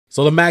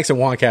So the Max and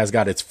JuanCast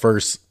got its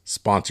first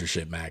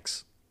sponsorship,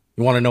 Max.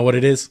 You want to know what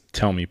it is?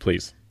 Tell me,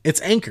 please.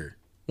 It's Anchor.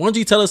 Why don't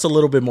you tell us a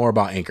little bit more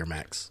about Anchor,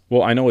 Max?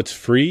 Well, I know it's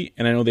free,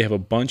 and I know they have a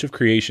bunch of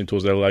creation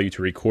tools that allow you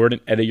to record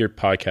and edit your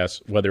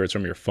podcast, whether it's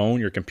from your phone,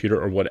 your computer,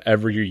 or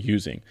whatever you're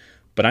using.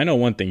 But I know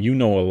one thing. You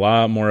know a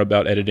lot more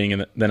about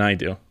editing than I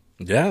do.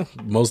 Yeah,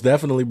 most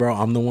definitely, bro.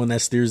 I'm the one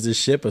that steers this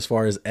ship as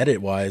far as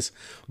edit-wise.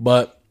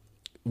 But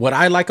what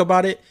I like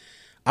about it,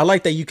 I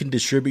like that you can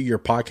distribute your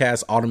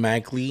podcast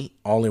automatically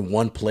all in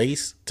one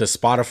place to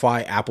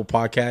Spotify, Apple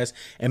Podcasts,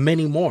 and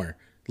many more,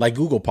 like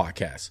Google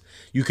Podcasts.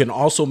 You can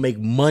also make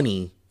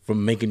money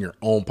from making your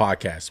own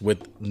podcast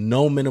with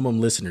no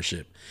minimum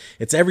listenership.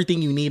 It's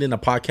everything you need in a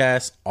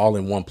podcast all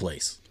in one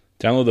place.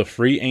 Download the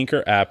free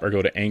Anchor app or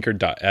go to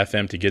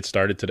anchor.fm to get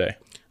started today.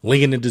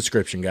 Link in the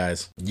description,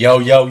 guys.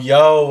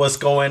 Yo, what's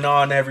going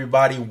on,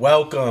 everybody?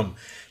 Welcome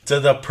to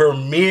the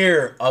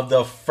premiere of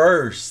the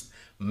first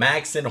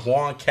Max and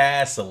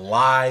JuanCast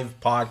live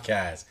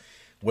podcast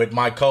with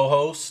my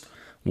co-host.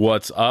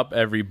 What's up,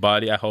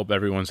 everybody? I hope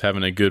everyone's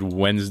having a good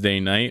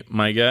Wednesday night,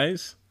 my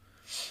guys.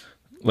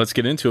 Let's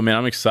get into it, man.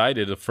 I'm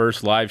excited. The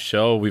first live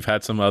show. We've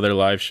had some other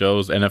live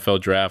shows.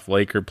 NFL Draft,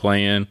 Laker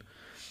playing.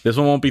 This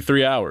one won't be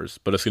 3 hours,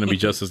 but it's going to be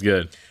just as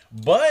good.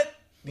 But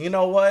you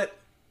know what?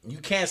 You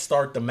can't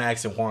start the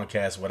Max and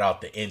JuanCast without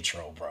the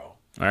intro, bro. All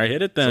right,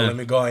 hit it then. So let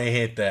me go ahead and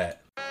hit that.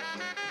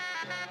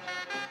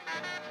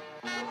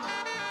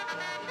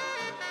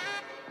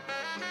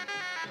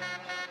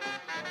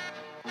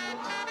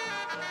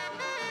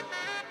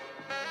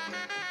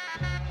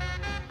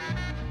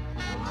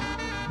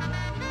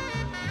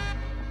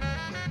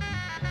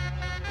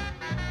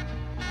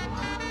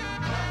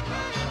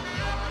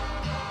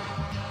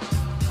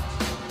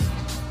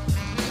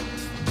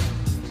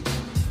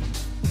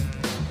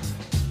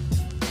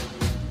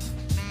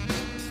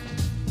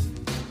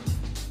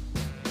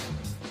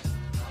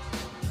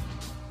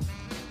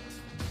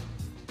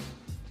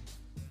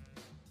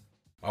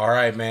 All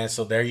right, man.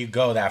 So there you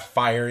go. That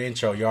fire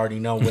intro. You already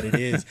know what it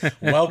is.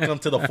 Welcome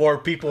to the 4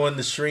 people in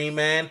the stream,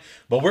 man.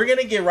 But we're going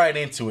to get right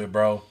into it,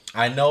 bro.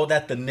 I know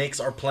that the Knicks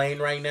are playing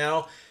right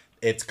now.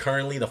 It's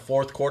currently the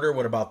fourth quarter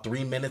with about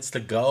 3 minutes to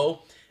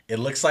go. It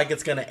looks like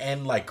it's going to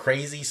end like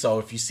crazy. So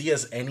if you see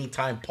us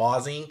anytime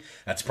pausing,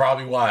 that's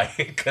probably why.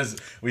 Because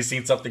we've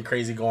seen something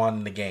crazy go on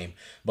in the game.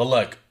 But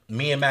look,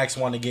 me and Max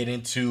want to get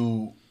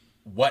into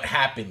what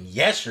happened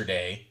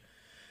yesterday.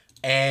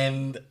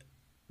 And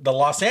the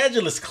Los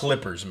Angeles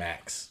Clippers,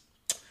 Max.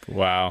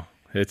 Wow.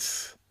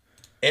 It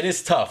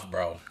is tough,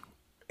 bro.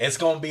 It's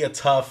going to be a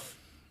tough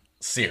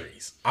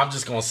series. I'm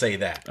just going to say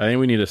that. I think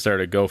we need to start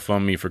a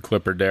GoFundMe for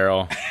Clipper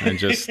Darrell and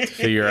just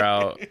figure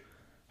out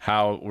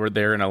how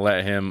they're going to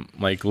let him,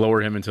 like, lower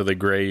him into the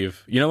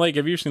grave. You know, like,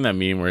 have you seen that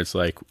meme where it's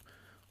like,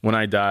 when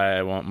I die,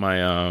 I want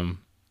my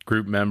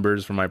group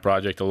members from my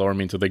project to lower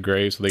me into the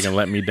grave so they can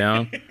let me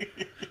down?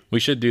 We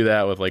should do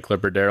that with, like,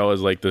 Clipper Darrell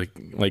as, like, the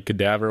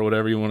cadaver or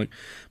whatever you want to.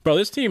 Bro,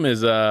 this team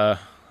is, they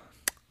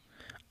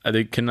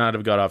cannot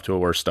have got off to a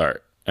worse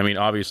start. I mean,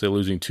 obviously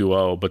losing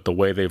 2-0, but the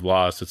way they've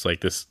lost, it's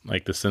like this,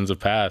 like the sins of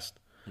past.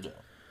 Yeah.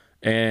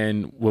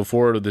 And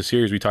before the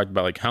series, we talked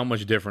about, like, how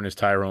much different is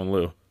Tyronn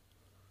Lue?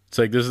 It's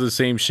like, this is the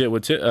same shit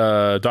with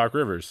Doc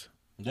Rivers.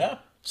 Yeah.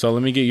 So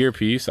let me get your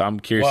piece. I'm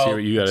curious to see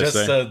what you got to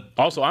say.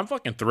 Also, I'm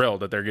fucking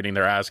thrilled that they're getting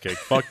their ass kicked.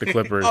 Fuck the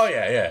Clippers. Oh,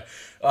 yeah.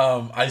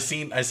 I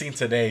seen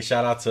today,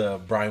 shout out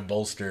to Brian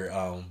Bolster,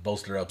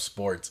 Bolster Up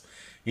Sports.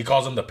 He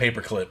calls them the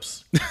paper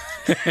clips.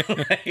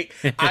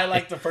 I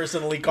like to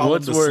personally call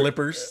them the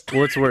slippers.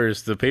 What's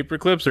worse, the paper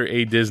clips or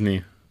A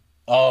Disney?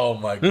 Oh,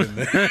 my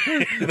goodness.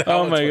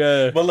 Oh, my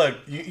God. But look,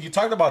 you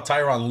talked about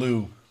Tyronn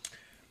Lue.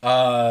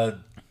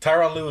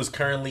 Tyronn Lue is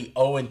currently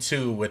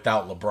 0-2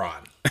 without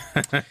LeBron.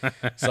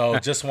 So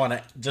just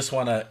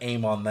wanna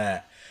aim on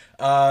that.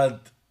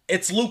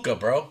 It's Luka,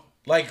 bro.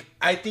 Like,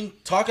 I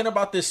think talking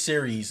about this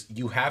series,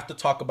 you have to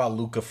talk about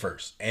Luka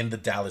first and the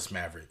Dallas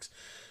Mavericks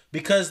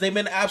because they've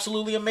been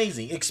absolutely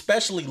amazing,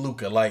 especially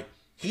Luka. Like,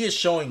 he is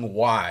showing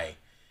why.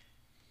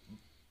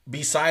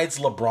 Besides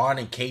LeBron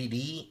and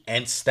KD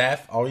and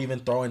Steph, I'll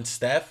even throw in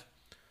Steph,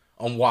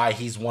 on why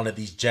he's one of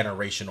these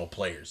generational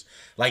players.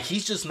 Like,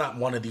 he's just not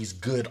one of these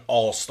good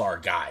all-star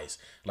guys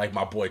like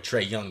my boy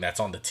Trae Young that's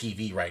on the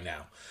TV right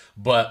now.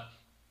 But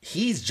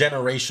he's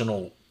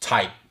generational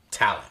type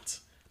talent.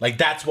 Like,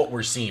 that's what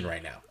we're seeing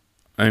right now.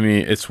 I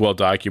mean, it's well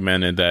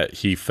documented that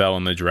he fell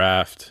in the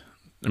draft.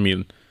 I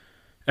mean,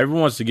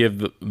 everyone wants to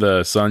give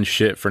the Suns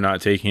shit for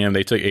not taking him.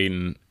 They took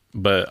Ayton,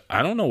 but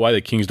I don't know why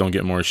the Kings don't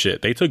get more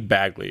shit. They took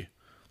Bagley.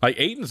 Like,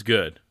 Ayton's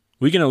good.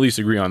 We can at least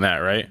agree on that,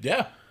 right?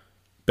 Yeah.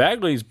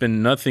 Bagley's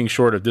been nothing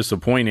short of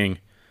disappointing,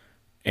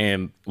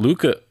 and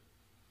Luka,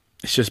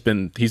 he's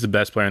the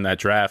best player in that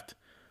draft.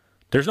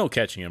 There's no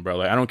catching him, bro.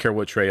 Like, I don't care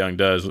what Trae Young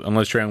does,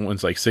 unless Trae Young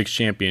wins like 6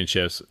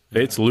 championships.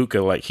 It's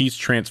Luka. Like, he's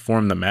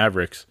transformed the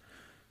Mavericks.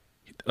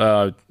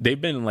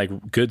 They've been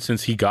like good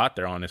since he got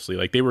there, honestly.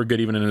 Like, they were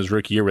good even in his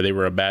rookie year where they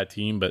were a bad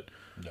team, but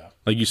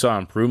like, you saw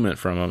improvement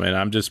from him, and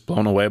I'm just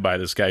blown away by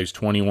this guy who's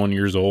 21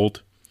 years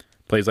old,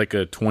 plays like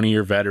a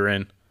 20-year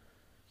veteran.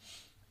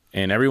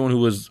 And everyone who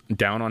was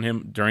down on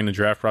him during the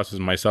draft process,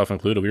 myself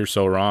included, we were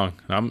so wrong.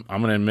 I'm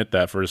going to admit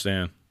that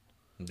firsthand.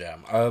 Yeah,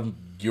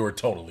 you were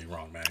totally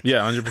wrong, man. Yeah,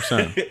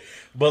 100%.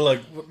 But look,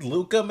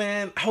 Luka,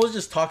 man, I was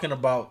just talking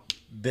about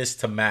this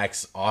to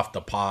Max off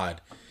the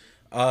pod.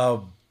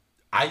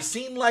 I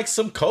seen like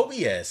some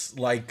Kobe-esque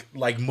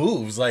like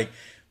moves. Like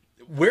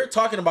we're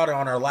talking about it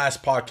on our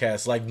last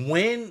podcast. Like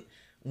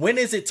when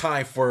is it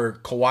time for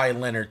Kawhi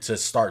Leonard to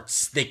start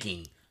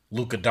sticking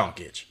Luka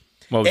Doncic?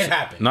 Well, it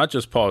happened. Not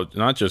just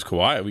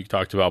Kawhi. We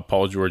talked about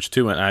Paul George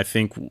too, and I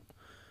think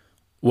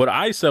what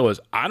I said was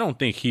I don't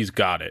think he's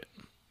got it.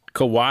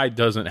 Kawhi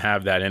doesn't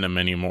have that in him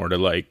anymore to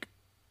like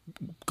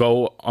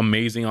go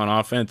amazing on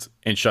offense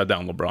and shut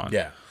down LeBron.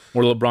 Yeah.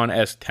 Or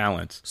LeBron-esque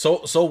talents.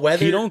 So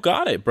whether he don't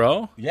got it,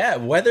 bro. Yeah,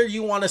 whether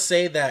you want to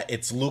say that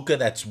it's Luka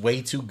that's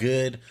way too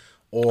good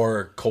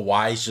or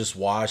Kawhi's just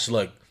washed.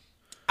 Look,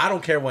 I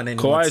don't care when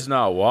anyone's... Kawhi's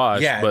not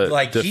washed, but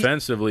like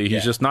defensively,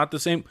 he's just not the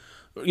same.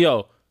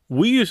 Yo,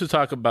 we used to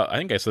talk about, I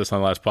think I said this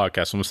on the last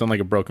podcast, so I'm going to sound like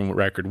a broken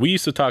record. We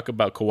used to talk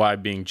about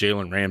Kawhi being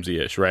Jalen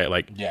Ramsey-ish, right?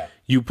 Like,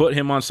 you put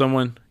him on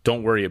someone,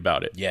 don't worry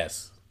about it.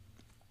 Yes.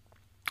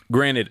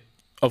 Granted,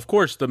 of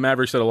course, the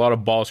Mavericks had a lot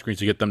of ball screens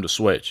to get them to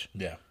switch.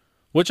 Yeah.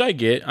 Which I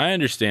get. I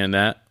understand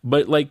that.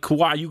 But, like,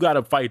 Kawhi, you got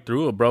to fight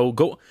through it, bro.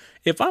 Go.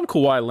 If I'm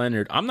Kawhi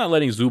Leonard, I'm not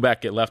letting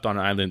Zubac get left on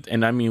an island.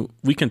 And, I mean,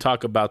 we can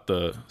talk about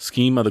the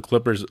scheme of the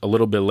Clippers a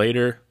little bit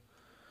later.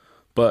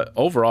 But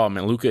overall,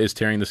 man, Luka is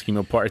tearing the scheme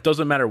apart. It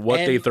doesn't matter what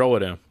they throw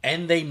at him.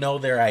 And they know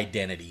their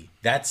identity.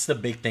 That's the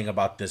big thing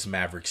about this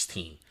Mavericks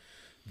team.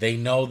 They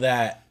know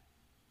that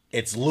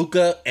it's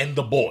Luka and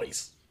the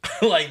boys.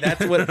 Like,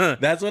 that's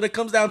what it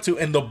comes down to.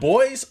 And the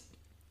boys,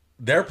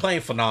 they're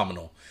playing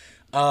phenomenal.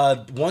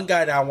 One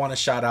guy that I want to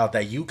shout out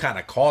that you kind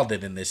of called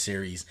it in this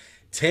series,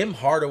 Tim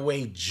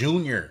Hardaway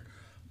Jr.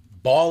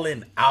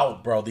 balling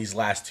out, bro, these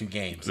last 2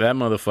 games. That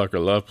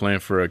motherfucker love playing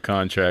for a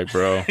contract,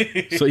 bro.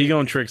 So he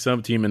gonna trick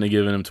some team into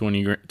giving him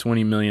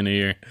 $20 million a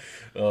year.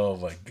 Oh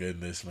my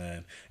goodness,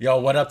 man. Yo,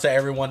 what up to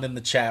everyone in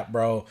the chat,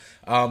 bro?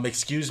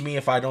 Excuse me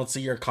if I don't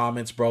see your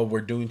comments, bro.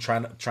 We're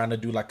trying to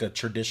do like a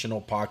traditional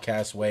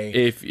podcast way.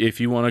 If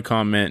you want to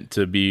comment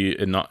to be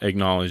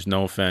acknowledged,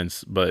 no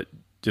offense, but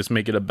just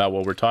make it about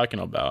what we're talking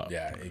about.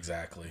 Yeah,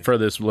 exactly. For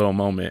this little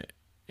moment.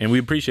 And we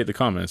appreciate the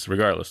comments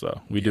regardless,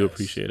 though. We do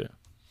appreciate it.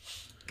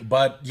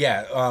 But,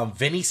 yeah,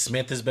 Vinny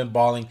Smith has been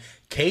balling.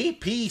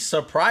 KP,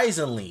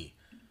 surprisingly,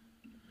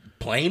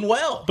 playing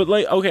well. But,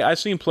 like, okay, I've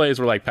seen plays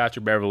where, like,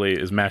 Patrick Beverley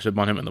is matched up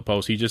on him in the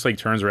post. He just, like,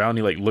 turns around,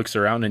 he, like, looks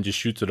around and just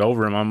shoots it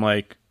over him. I'm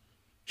like,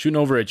 shooting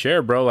over a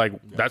chair, bro. Like,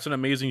 that's an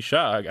amazing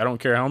shot. I don't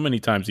care how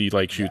many times he,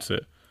 like, shoots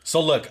it. So,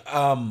 look,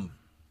 a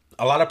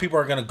lot of people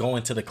are going to go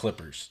into the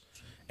Clippers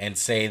and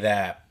say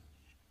that,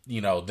 you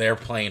know, they're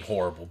playing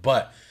horrible.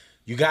 But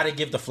you got to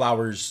give the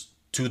flowers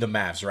to the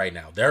Mavs right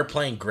now. They're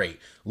playing great.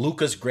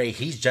 Luka's great.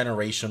 He's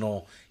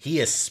generational. He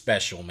is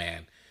special,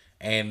 man.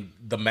 And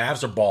the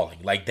Mavs are balling.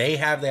 Like, they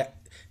have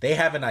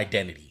an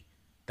identity.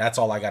 That's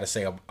all I got to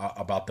say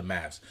about the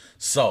Mavs.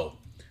 So,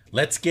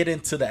 let's get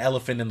into the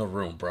elephant in the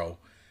room, bro.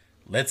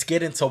 Let's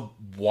get into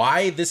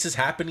why this is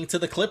happening to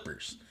the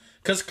Clippers.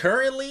 Because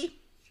currently,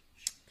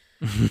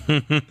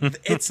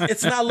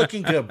 it's not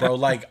looking good, bro.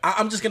 Like,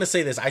 I'm just gonna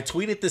say this. I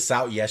tweeted this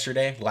out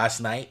last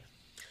night.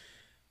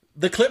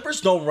 The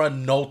Clippers don't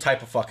run no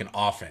type of fucking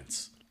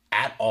offense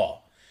at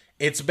all.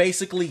 It's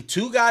basically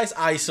 2 guys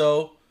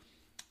ISO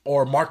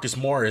or Marcus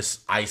Morris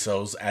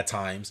ISOs at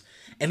times,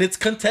 and it's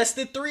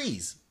contested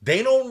threes.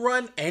 They don't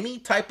run any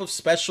type of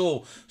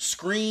special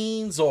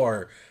screens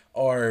or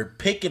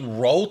pick and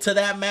roll to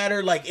that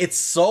matter. Like, it's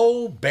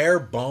so bare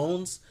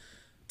bones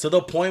to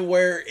the point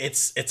where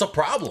it's a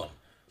problem.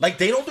 Like,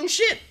 they don't do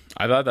shit.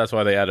 I thought that's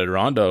why they added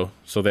Rondo,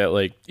 so that,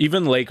 like,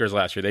 even Lakers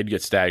last year, they'd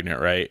get stagnant,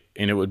 right?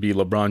 And it would be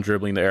LeBron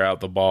dribbling the air out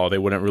the ball. They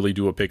wouldn't really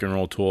do a pick and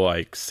roll tool,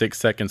 like 6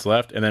 seconds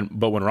left.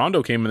 But when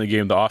Rondo came in the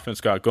game, the offense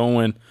got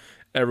going.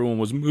 Everyone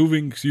was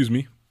moving,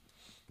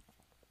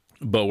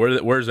 But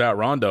where's that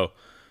Rondo?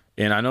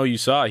 And I know you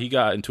saw he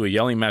got into a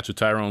yelling match with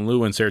Tyrone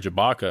Lue and Serge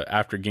Ibaka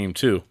after game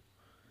 2.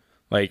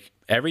 Like,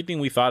 everything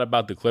we thought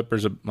about the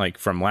Clippers, like,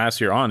 from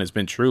last year on has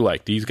been true.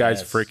 Like, these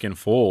guys freaking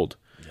fold.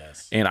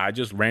 And I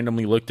just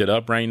randomly looked it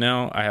up right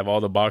now. I have all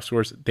the box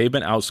scores. They've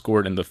been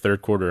outscored in the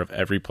third quarter of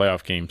every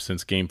playoff game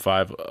since Game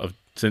 5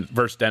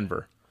 versus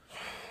Denver.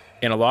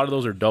 And a lot of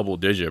those are double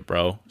digit,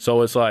 bro.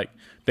 So it's like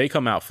they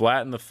come out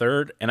flat in the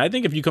third. And I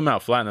think if you come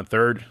out flat in the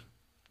third,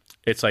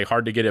 it's like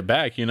hard to get it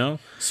back, you know?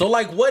 So,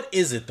 like, what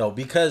is it, though?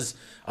 Because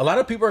a lot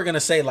of people are going to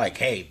say, like,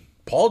 hey,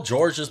 Paul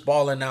George is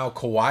balling now.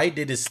 Kawhi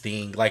did his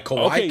thing. Like,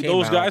 Kawhi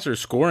came out. Guys are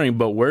scoring,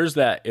 but where's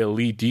that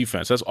elite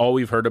defense? That's all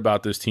we've heard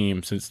about this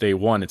team since day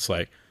one. It's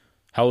like,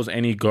 how is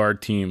any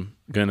guard team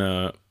going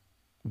to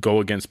go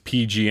against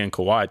PG and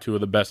Kawhi, 2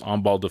 of the best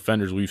on-ball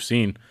defenders we've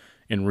seen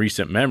in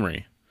recent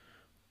memory?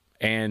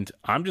 And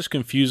I'm just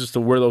confused as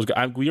to where those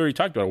guys... We already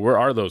talked about it. Where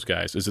are those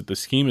guys? Is it the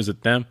scheme? Is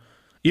it them?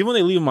 Even when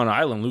they leave them on an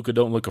island, Luka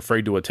don't look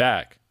afraid to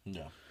attack.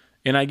 No.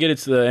 And I get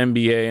it's the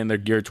NBA and they're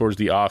geared towards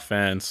the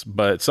offense,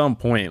 but at some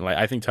point, like,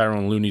 I think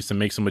Tyrone Lue needs to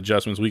make some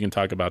adjustments. We can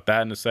talk about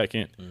that in a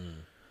second.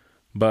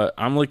 But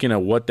I'm looking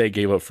at what they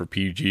gave up for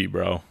PG,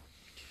 bro.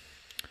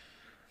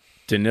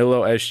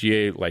 Danilo,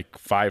 SGA, like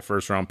 5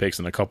 first-round picks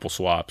and a couple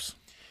swaps.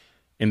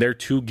 And they're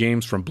 2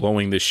 games from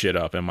blowing this shit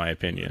up, in my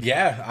opinion.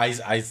 Yeah,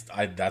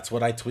 I that's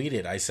what I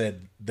tweeted. I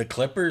said the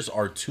Clippers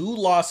are 2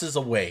 losses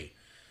away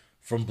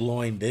from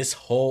blowing this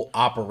whole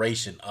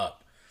operation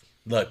up.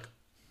 Look,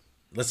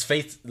 let's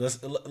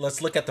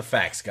look at the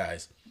facts,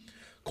 guys.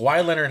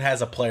 Kawhi Leonard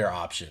has a player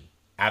option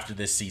after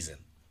this season.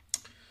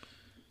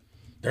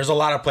 There's a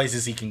lot of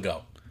places he can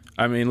go.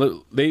 I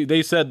mean,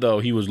 they said, though,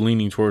 he was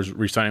leaning towards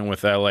re-signing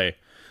with LA.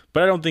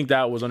 But I don't think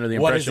that was under the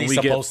impression what is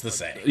he supposed to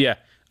say? Yeah,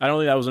 I don't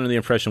think that was under the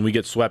impression we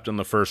get swept in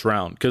the first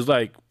round. Because,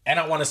 like... And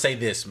I want to say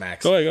this,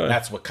 Max. Go ahead.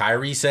 That's what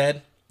Kyrie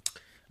said.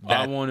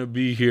 I want to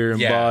be here in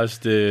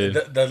Boston.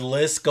 The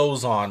list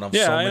goes on of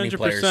so many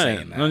players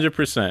saying that.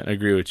 100%. I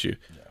agree with you.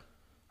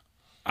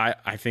 Yeah.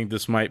 I think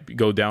this might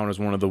go down as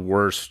one of the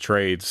worst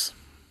trades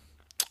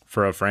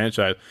for a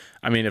franchise.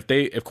 I mean, if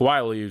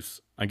Kawhi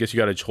leaves, I guess you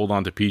got to hold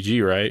on to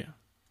PG, right?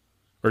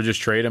 Or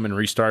just trade him and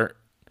restart.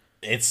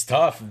 It's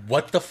tough.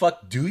 What the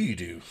fuck do you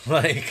do?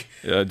 Like,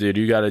 dude,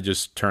 you got to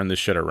just turn this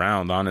shit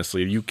around.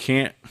 Honestly, you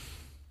can't.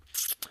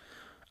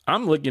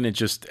 I'm looking at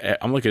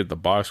the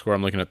box score.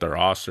 I'm looking at the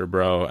roster,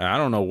 bro. And I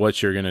don't know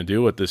what you're gonna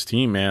do with this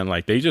team, man.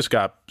 Like, they just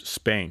got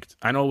spanked.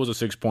 I know it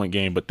was a 6-point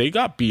game, but they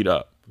got beat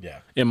up. Yeah.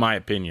 In my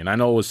opinion, I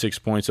know it was 6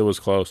 points. It was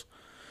close.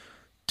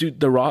 Dude,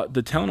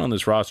 the talent on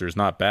this roster is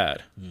not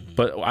bad. Mm-hmm.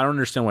 But I don't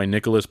understand why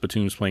Nicholas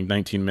Batum's playing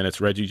 19 minutes.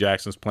 Reggie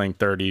Jackson's playing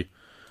 30.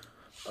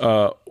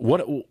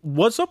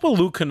 What's up with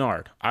Luke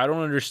Kennard? I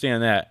don't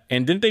understand that.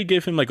 And didn't they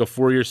give him like a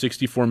 4-year,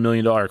 $64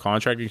 million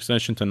contract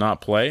extension to not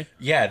play?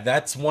 Yeah,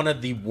 that's one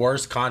of the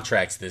worst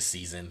contracts this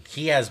season.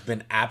 He has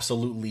been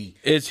absolutely.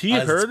 Is he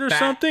hurt or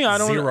something? I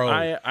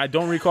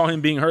don't recall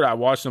him being hurt. I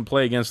watched him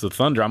play against the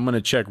Thunder. I'm gonna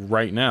check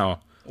right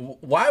now.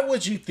 Why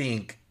would you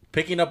think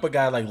picking up a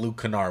guy like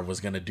Luke Kennard was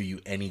going to do you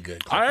any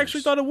good? Clippers? I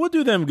actually thought it would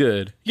do them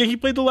good. Yeah, he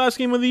played the last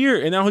game of the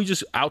year, and now he's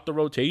just out the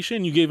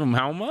rotation. You gave him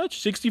how much?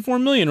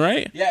 $64 million,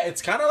 right? Yeah,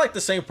 it's kind of like the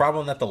same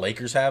problem that the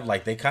Lakers have.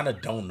 Like, they kind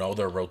of don't know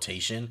their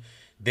rotation.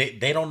 They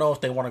don't know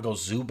if they want to go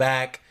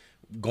Zubac,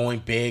 going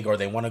big, or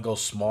they want to go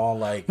small.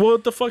 Like, well,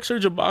 what the fuck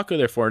Serge Ibaka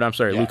there for it? I'm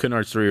sorry, Luke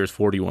Kennard's 3 years,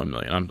 $41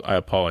 million. I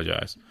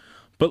apologize.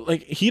 But,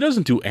 like, he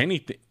doesn't do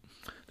anything.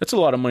 That's a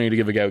lot of money to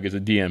give a guy who gets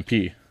a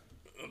DMP.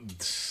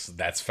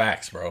 That's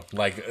facts, bro.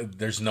 Like,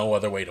 there's no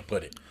other way to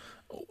put it.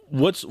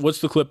 What's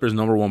the Clippers'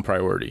 number one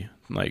priority,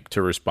 like,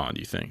 to respond, do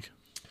you think?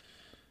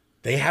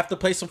 They have to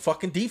play some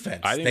fucking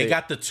defense. They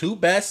got the 2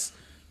 best,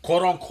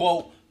 quote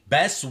unquote,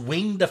 best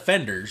wing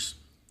defenders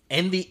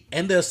in the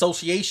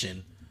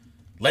association.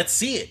 Let's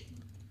see it.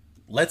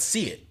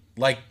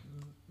 Like,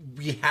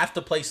 we have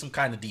to play some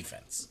kind of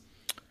defense.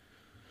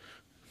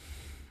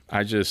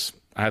 I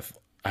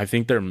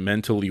think they're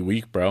mentally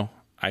weak, bro.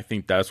 I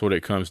think that's what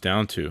it comes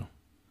down to.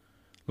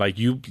 Like,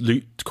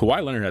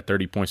 Kawhi Leonard had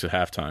 30 points at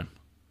halftime.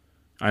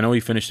 I know he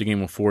finished the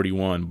game with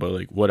 41, but,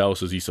 like, what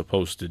else is he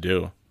supposed to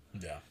do?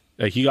 Yeah.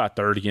 Like, he got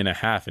 30 and a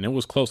half, and it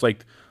was close.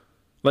 Like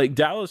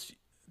Dallas,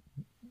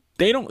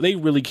 they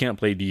really can't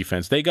play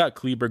defense. They got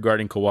Kleber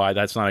guarding Kawhi.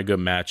 That's not a good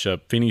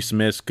matchup. Finney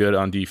Smith's good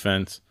on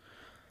defense.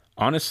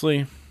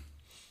 Honestly,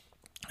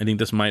 I think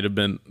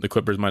the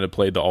Clippers might have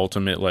played the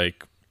ultimate,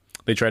 like,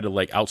 they tried to,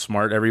 like,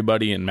 outsmart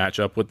everybody and match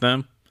up with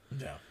them.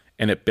 Yeah.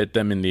 And it bit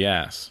them in the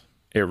ass.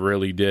 It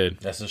really did.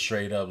 That's a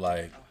straight up,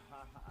 like...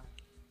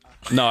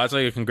 No, that's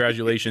like a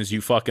congratulations, you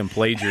fucking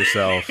played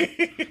yourself.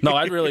 No,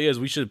 that really is.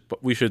 We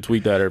should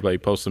tweet that or,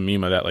 like, post a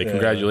meme of that. Like,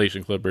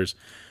 congratulations, Clippers.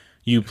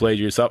 You played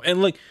yourself.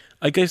 And, like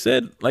I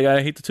said, like,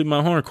 I hate to toot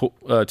my horn.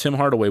 Tim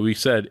Hardaway, we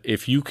said,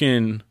 if you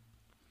can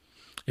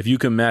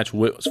match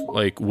Wits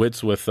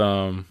with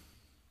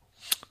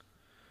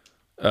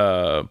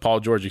Paul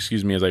George,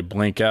 as I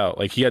blank out.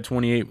 Like, he had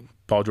 28...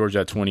 Paul George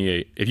at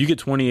 28. If you get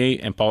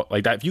 28 and Paul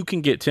like that, if you can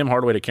get Tim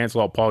Hardaway to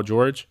cancel out Paul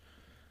George,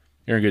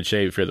 you're in good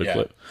shape for the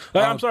Clip.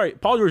 Like, I'm sorry,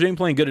 Paul George ain't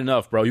playing good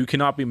enough, bro. You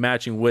cannot be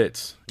matching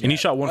Wits, and he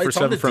shot 1 for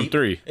 7 from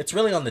 3. It's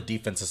really on the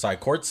defensive side.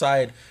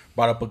 Courtside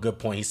brought up a good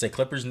point. He said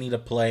Clippers need to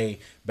play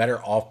better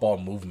off-ball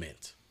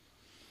movement.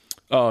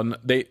 Oh,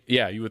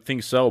 you would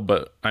think so,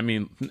 but I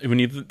mean, when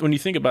you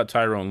think about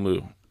Tyronn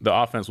Lue, the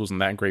offense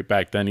wasn't that great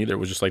back then either. It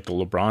was just like the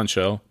LeBron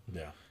show.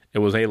 Yeah, it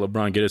was, hey,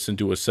 LeBron, get us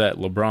into a set.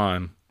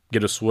 LeBron.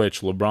 Get a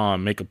switch,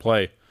 LeBron, make a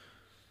play.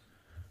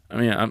 I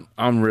mean,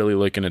 I'm really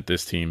looking at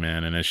this team,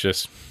 man, and it's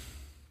just,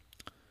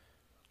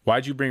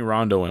 why'd you bring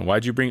Rondo in?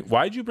 Why'd you bring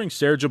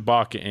Serge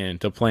Ibaka in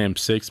to play him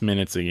 6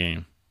 minutes a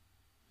game?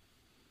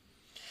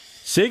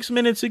 6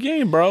 minutes a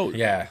game, bro.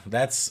 Yeah,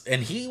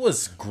 and he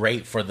was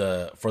great for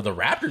the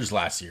Raptors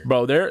last year.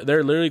 Bro, they're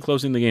literally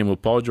closing the game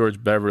with Paul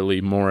George, Beverly,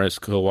 Morris,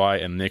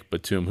 Kawhi, and Nick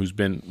Batum, who's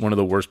been one of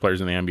the worst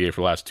players in the NBA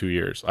for the last 2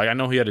 years. Like, I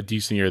know he had a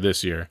decent year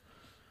this year,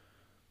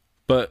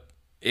 but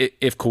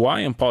if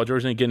Kawhi and Paul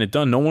George ain't getting it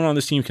done, no one on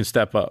this team can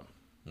step up.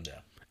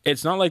 Yeah.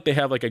 It's not like they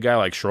have like a guy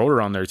like Schroeder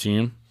on their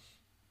team.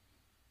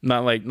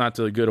 Not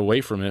to get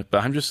away from it,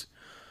 but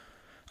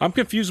I'm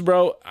confused,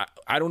 bro.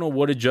 I don't know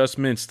what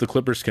adjustments the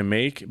Clippers can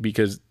make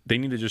because they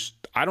need to just.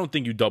 I don't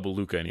think you double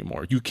Luka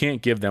anymore. You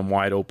can't give them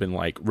wide open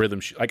like rhythm.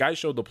 Like I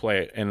showed the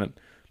play, and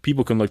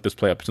people can look this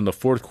play up. It's in the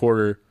fourth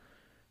quarter.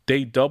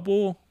 They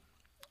double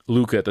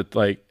Luka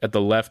at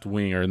the left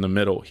wing or in the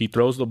middle. He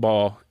throws the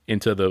ball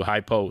into the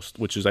high post,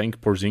 which is I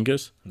think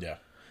Porzingis. Yeah.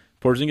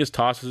 Porzingis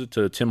tosses it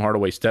to Tim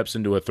Hardaway, steps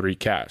into a 3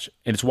 catch,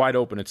 and it's wide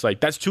open. It's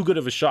like that's too good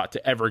of a shot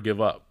to ever give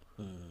up.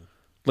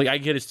 Like, I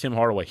get it's Tim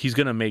Hardaway. He's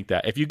going to make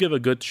that. If you give a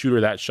good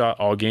shooter that shot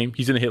all game,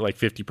 he's going to hit like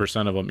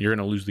 50% of them. You're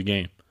going to lose the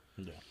game.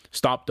 Yeah.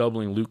 Stop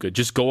doubling Luka.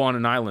 Just go on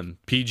an island.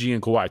 PG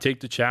and Kawhi. Take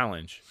the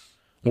challenge.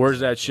 Where's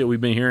that shit we've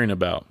been hearing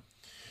about?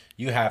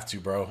 You have to,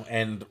 bro.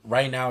 And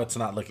right now, it's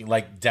not looking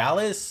like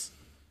Dallas.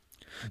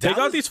 They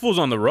got these fools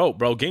on the rope,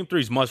 bro. Game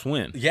 3's must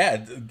win.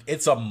 Yeah,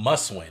 it's a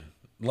must win.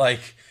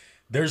 Like,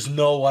 there's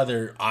no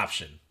other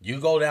option. You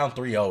go down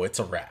 3-0, it's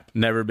a wrap.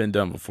 Never been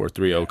done before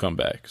 3-0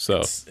 comeback.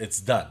 So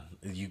it's done.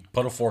 You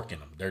put a fork in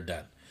them. They're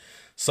done.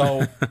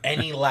 So,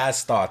 any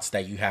last thoughts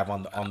that you have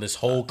on this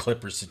whole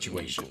Clippers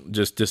situation?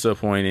 Just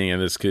disappointing,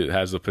 and this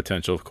has the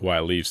potential if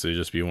Kawhi leaves to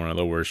just be one of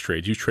the worst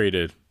trades. You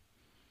traded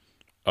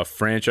a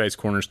franchise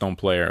cornerstone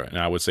player, and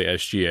I would say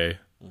SGA,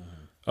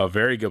 a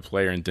very good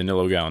player in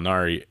Danilo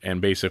Gallinari,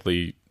 and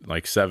basically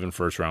like 7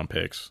 first-round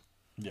picks.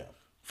 Yeah.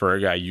 For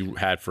a guy you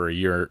had for a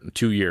year,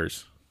 2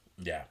 years.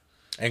 Yeah.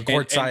 And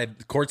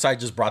Courtside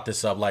just brought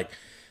this up. Like,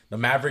 the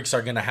Mavericks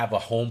are going to have a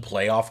home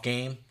playoff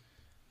game.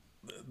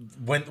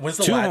 When's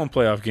the 2 home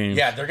playoff games?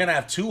 Yeah, they're gonna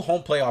have 2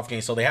 home playoff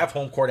games, so they have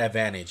home court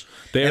advantage.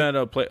 They had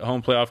a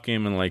home playoff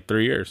game in like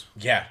 3 years.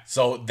 Yeah,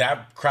 so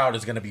that crowd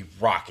is gonna be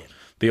rocking.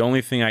 The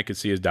only thing I could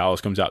see is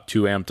Dallas comes out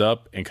too amped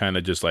up and kind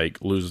of just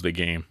like loses the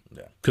game.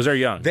 Yeah, because they're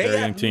young. They're a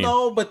young team.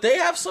 No, but they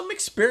have some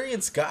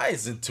experienced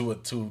guys into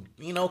it too.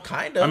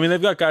 Kind of. I mean,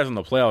 they've got guys in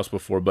the playoffs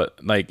before,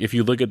 but like if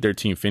you look at their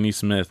team,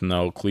 Finney-Smith,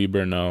 no.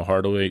 Kleber, no.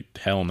 Hardaway,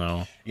 hell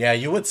no. Yeah,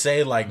 you would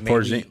say like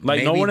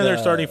maybe no one in their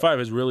starting 5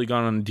 has really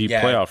gone on a deep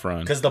playoff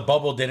run because the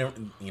bubble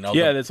didn't.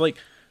 Yeah, it's like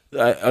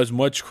as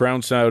much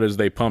crown out as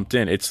they pumped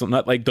in. It's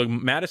not like the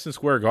Madison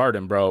Square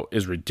Garden, bro,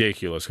 is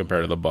ridiculous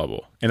compared to the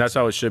bubble, and that's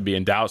how it should be.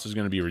 And Dallas is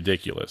going to be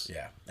ridiculous.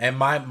 Yeah, and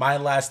my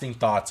lasting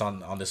thoughts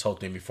on this whole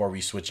thing before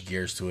we switch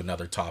gears to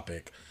another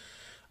topic.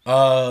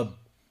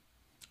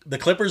 The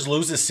Clippers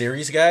lose this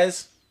series,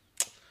 guys.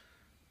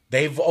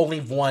 They've only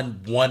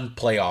won 1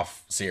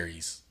 playoff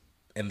series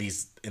in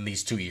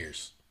these 2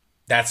 years.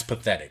 That's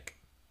pathetic.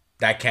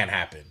 That can't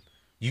happen.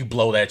 You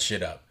blow that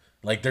shit up.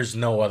 Like, there's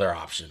no other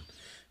option.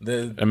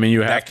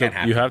 You have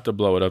to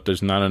blow it up.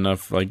 There's not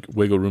enough like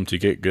wiggle room to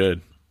get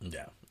good.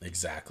 Yeah,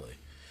 exactly.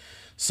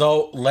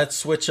 So let's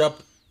switch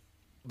up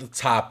the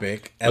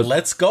topic and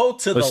let's go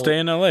to let's stay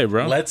in LA,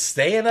 bro. Let's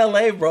stay in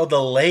LA, bro.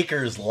 The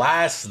Lakers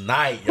last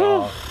night,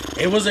 y'all.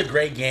 It was a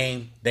great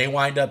game. They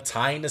wind up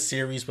tying the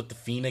series with the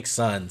Phoenix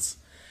Suns.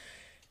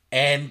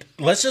 And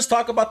let's just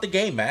talk about the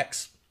game,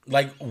 Max.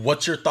 Like,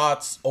 what's your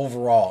thoughts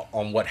overall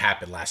on what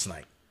happened last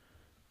night?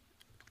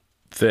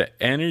 The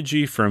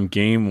energy from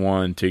game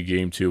 1 to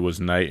game 2 was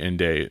night and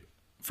day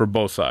for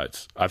both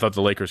sides. I thought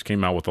the Lakers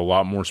came out with a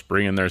lot more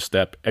spring in their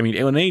step. I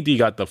mean, when AD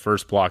got the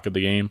first block of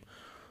the game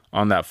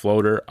on that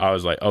floater, I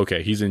was like,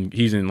 okay, he's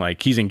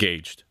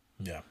engaged.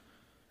 Yeah.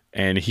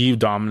 And he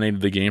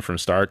dominated the game from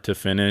start to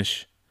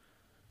finish.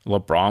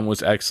 LeBron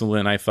was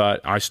excellent, I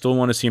thought. I still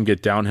want to see him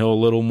get downhill a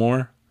little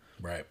more.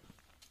 Right.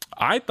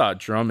 I thought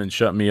Drummond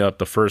shut me up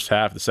the first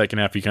half. The second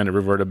half, he kind of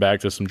reverted back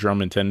to some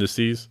Drummond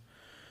tendencies.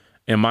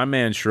 And my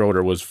man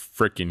Schroeder was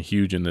freaking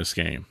huge in this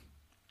game.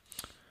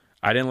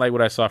 I didn't like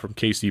what I saw from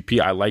KCP.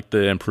 I liked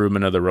the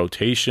improvement of the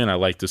rotation. I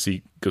like to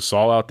see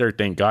Gasol out there.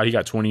 Thank God he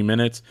got 20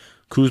 minutes.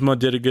 Kuzma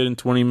did a good in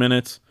 20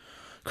 minutes.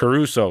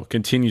 Caruso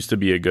continues to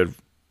be a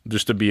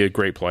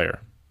great player.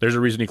 There's a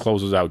reason he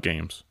closes out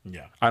games.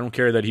 Yeah. I don't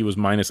care that he was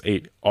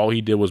 -8. All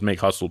he did was make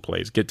hustle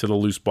plays, get to the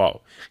loose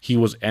ball. He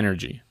was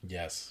energy.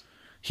 Yes.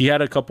 He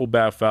had a couple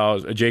bad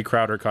fouls. Jay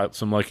Crowder caught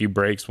some lucky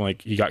breaks when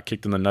he got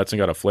kicked in the nuts and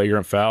got a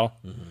flagrant foul.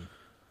 Mm-hmm.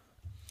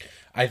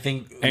 I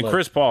think, and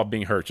Chris Paul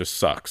being hurt just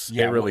sucks.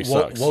 Yeah, it really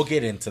sucks. We'll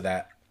get into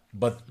that.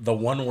 But the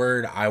one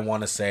word I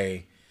want to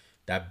say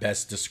that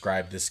best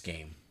described this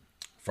game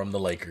from the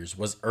Lakers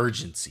was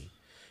urgency.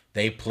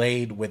 They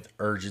played with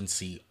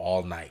urgency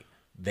all night.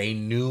 They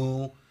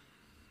knew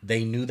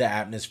the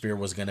atmosphere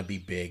was going to be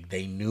big.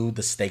 They knew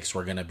the stakes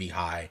were going to be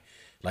high.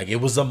 Like, it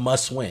was a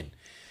must win.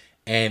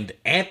 And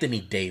Anthony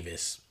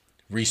Davis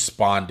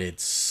responded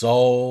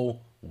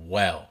so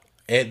well.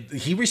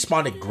 He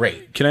responded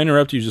great. Can I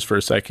interrupt you just for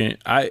a second?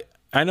 I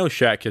know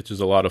Shaq catches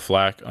a lot of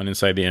flack on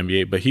Inside the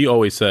NBA, but he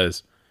always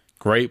says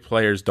great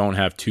players don't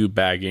have 2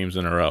 bad games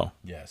in a row.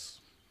 Yes.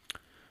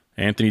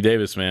 Anthony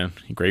Davis, man,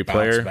 great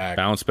player.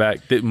 Bounce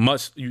back.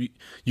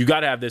 You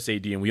got to have this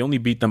AD, and we only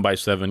beat them by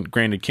 7.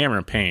 Granted,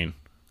 Cameron Payne,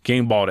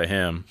 game ball to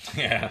him.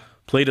 Yeah.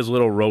 Played his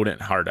little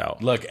rodent heart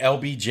out. Look,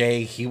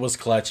 LBJ, he was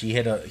clutch. He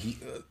hit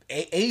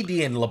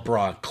AD and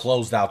LeBron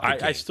closed out the game.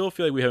 I still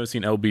feel like we haven't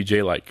seen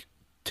LBJ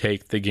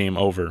take the game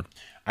over.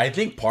 I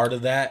think part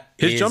of that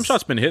his jump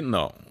shot's been hitting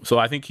though, so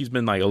I think he's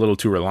been a little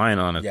too reliant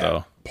on it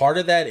though. part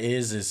of that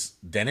is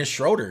Dennis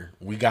Schroeder.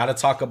 We got to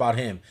talk about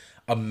him.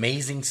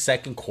 Amazing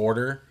second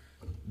quarter,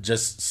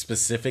 just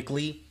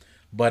specifically.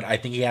 But I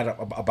think he had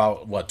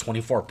about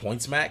 24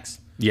 points max.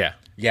 Yeah.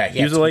 Yeah,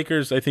 he was the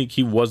Lakers. I think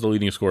he was the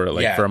leading scorer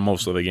for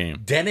most of the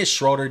game. Dennis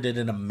Schroeder did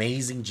an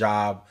amazing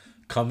job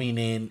coming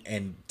in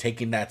and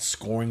taking that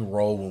scoring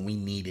role when we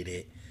needed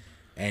it.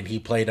 And he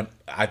played,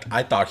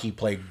 I thought he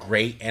played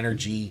great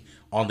energy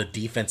on the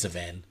defensive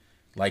end.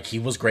 Like, he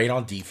was great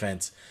on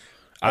defense.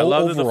 I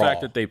love the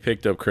fact that they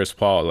picked up Chris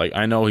Paul. Like,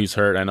 I know he's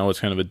hurt. I know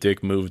it's kind of a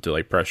dick move to,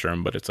 like, pressure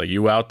him. But it's like,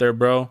 you out there,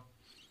 bro?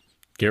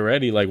 Get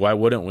ready. Like, why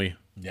wouldn't we?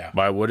 Yeah.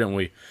 Why wouldn't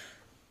we?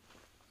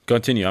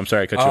 Continue. I'm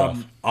sorry I cut you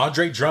off.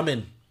 Andre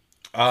Drummond.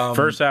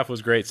 First half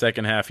was great.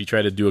 Second half, he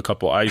tried to do a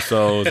couple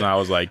ISOs, and I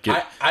was like,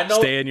 I know,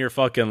 stay in your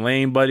fucking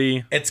lane,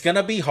 buddy. It's going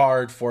to be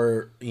hard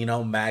for,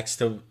 Max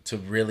to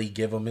really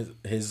give him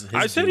his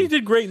I said he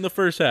did great in the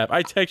first half.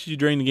 I texted you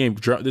during the game.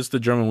 This is the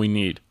Drummond we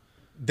need.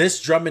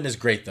 This Drummond is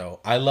great,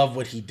 though. I love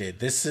what he did.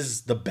 This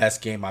is the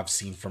best game I've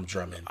seen from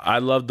Drummond. I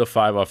love the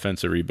 5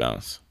 offensive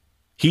rebounds.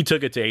 He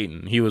took it to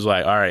Ayton. He was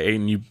like, all right,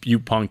 Ayton, you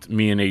punked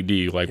me and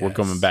AD. Like, we're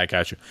coming back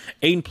at you.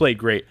 Ayton played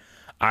great.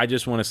 I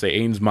just want to say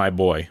Ayton's my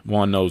boy.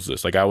 Juan knows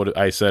this. Like,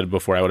 I said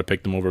before, I would have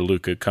picked him over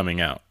Luka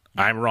coming out.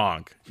 I'm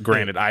wrong.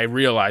 Granted, I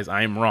realize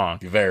I'm wrong.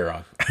 You're very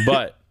wrong.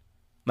 But,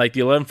 like,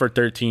 the 11 for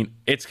 13,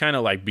 it's kind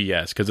of like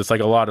BS because it's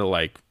like a lot of,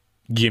 like,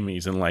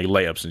 gimmies and, like,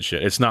 layups and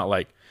shit. It's not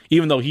like,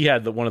 even though he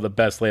had one of the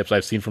best layups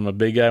I've seen from a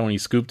big guy when he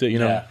scooped it,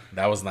 Yeah,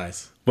 that was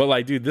nice. But,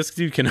 like, dude, this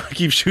dude cannot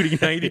keep shooting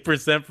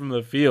 90% from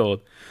the field.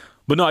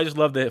 But no, I just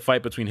love the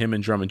fight between him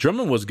and Drummond.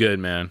 Drummond was good,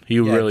 man. He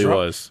really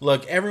was.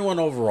 Look, everyone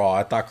overall,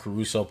 I thought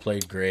Caruso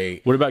played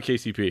great. What about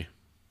KCP?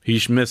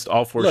 He missed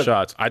all 4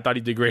 shots. I thought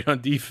he did great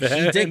on defense.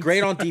 He did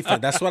great on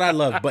defense. That's what I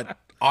love. But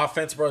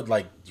offense, bro,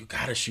 like, you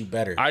got to shoot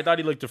better. I thought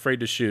he looked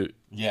afraid to shoot.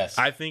 Yes.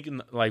 I think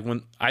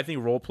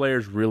role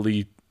players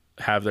really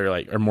have their,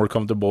 like, are more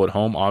comfortable at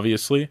home,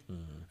 obviously.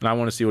 And I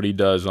want to see what he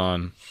does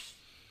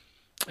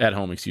at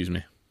home, excuse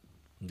me.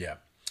 Yeah.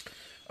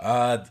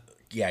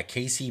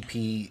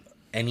 KCP.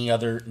 Any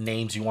other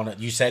names you want to?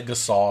 You said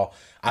Gasol.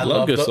 I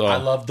love Gasol. I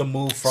love the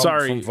move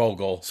from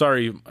Vogel.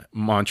 Sorry,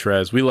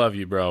 Montrez. We love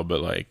you, bro, but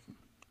like,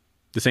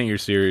 this ain't your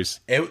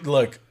series.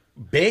 Look,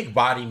 big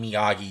body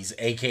Miyagi's,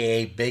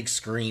 aka big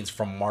screens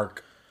from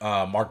Mark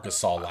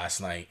Gasol last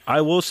night.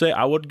 I will say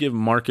I would give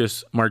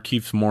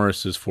Markieff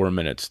Morris's 4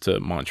 minutes to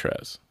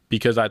Montrez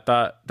because I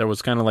thought there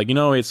was kind of like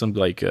it's some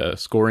like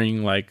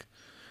scoring like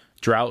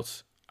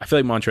droughts. I feel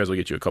like Montrez will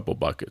get you a couple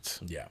buckets.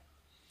 Yeah.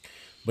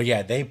 But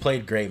yeah, they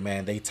played great,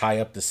 man. They tie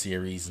up the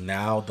series.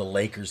 Now the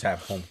Lakers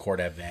have home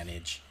court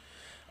advantage.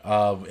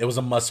 It was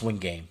a must-win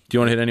game. Do you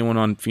want to hit anyone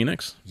on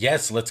Phoenix?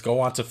 Yes, let's go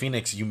on to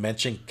Phoenix. You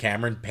mentioned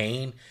Cameron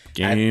Payne.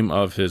 Game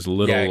of his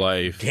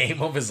life. Game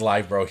of his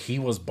life, bro. He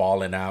was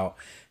balling out.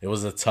 It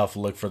was a tough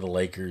look for the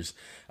Lakers.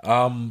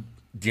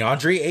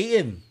 DeAndre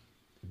Ayton,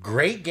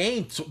 great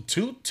game.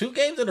 Two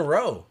games in a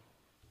row.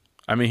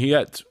 I mean, he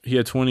had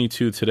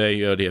 22 today.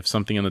 Did he have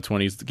something in the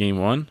 20s game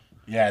 1?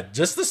 Yeah,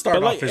 just to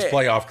start off his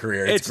playoff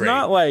career. It's great.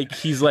 Not like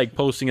he's like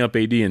posting up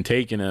AD and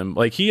taking him.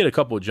 Like he had a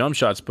couple of jump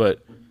shots,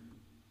 but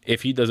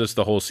if he does this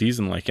the whole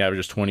season, like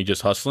averages 20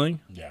 just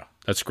hustling,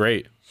 that's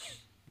great.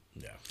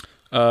 Yeah.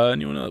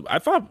 What'd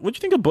you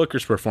think of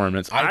Booker's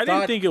performance? I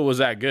didn't think it was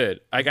that good.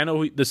 Like I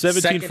know the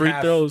 17 free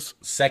throws.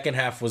 Second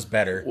half was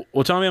better.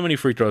 Well, tell me how many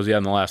free throws he had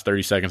in the last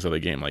 30 seconds of the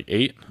game. Like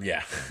 8?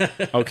 Yeah.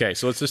 Okay,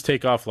 so let's just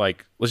take off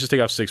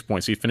 6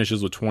 points. He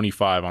finishes with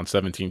 25 on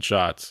 17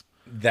 shots.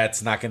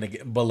 That's not going to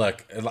get... But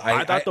look...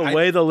 I thought the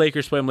way the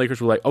Lakers play them, Lakers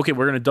were like, okay,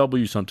 we're going to double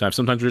you sometimes.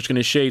 Sometimes we're just going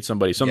to shade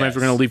somebody. Sometimes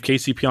we're going to leave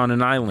KCP on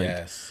an island.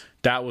 Yes.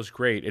 That was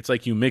great. It's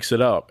like you mix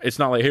it up. It's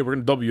not like, hey, we're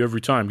going to double you every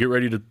time. Get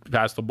ready to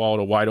pass the ball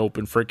to wide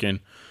open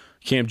freaking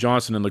Cam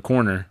Johnson in the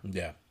corner.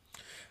 Yeah.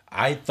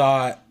 I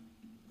thought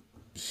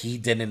he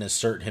didn't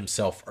assert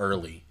himself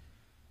early,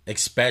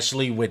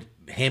 especially with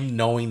him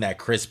knowing that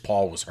Chris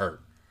Paul was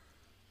hurt.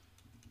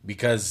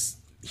 Because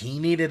he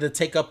needed to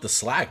take up the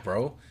slack,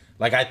 bro.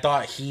 Like, I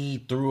thought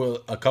he threw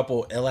a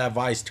couple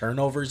ill-advised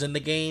turnovers in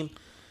the game.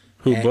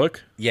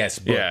 Book? Yes,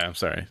 Book. Yeah, I'm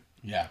sorry.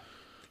 Yeah.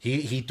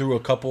 He threw a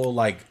couple,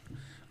 like,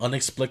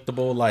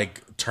 inexplicable, like,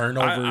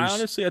 turnovers. I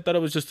honestly thought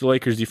it was just the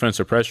Lakers'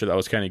 defensive pressure that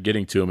was kind of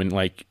getting to him. And,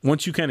 like,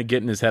 once you kind of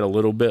get in his head a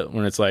little bit,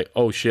 when it's like,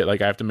 oh, shit,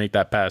 like, I have to make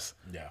that pass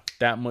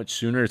that much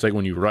sooner, it's like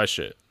when you rush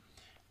it.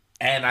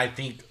 And I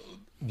think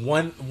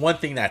one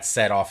thing that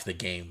set off the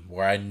game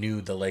where I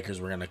knew the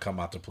Lakers were going to come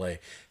out to play,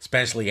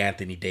 especially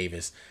Anthony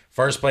Davis.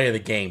 First play of the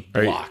game,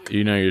 block.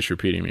 You know you're just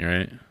repeating me,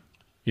 right?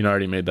 You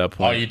already made that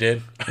point. Oh, you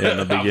did? Yeah, in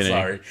the beginning.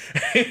 I'm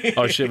sorry.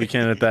 Oh, shit, we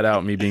can't let that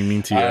out, me being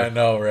mean to you. I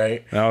know,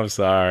 right? I'm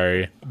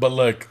sorry. But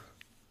look.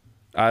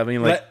 I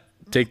mean, like,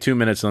 take 2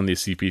 minutes on the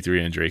CP3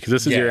 injury, because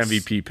this is your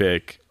MVP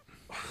pick.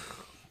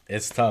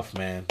 It's tough,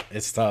 man.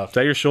 It's tough. Is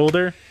that your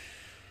shoulder?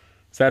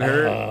 Is that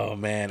hurt? Oh,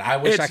 man. I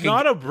wish it's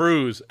not a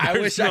bruise. I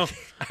wish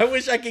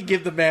I could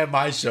give the man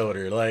my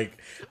shoulder. Like,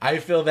 I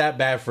feel that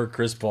bad for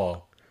Chris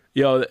Paul.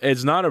 Yo,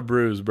 it's not a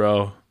bruise,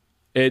 bro.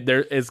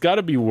 It's got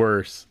to be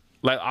worse.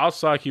 Like, I'll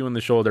sock you in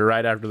the shoulder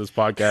right after this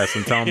podcast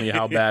and tell me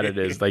how bad it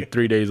is, like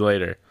 3 days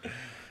later.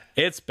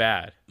 It's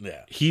bad.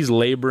 Yeah. He's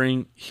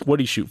laboring. What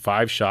did he shoot?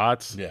 5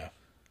 shots? Yeah.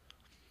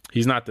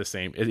 He's not the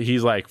same.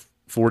 He's like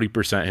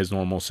 40% his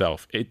normal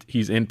self.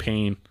 He's in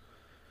pain.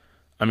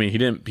 I mean, he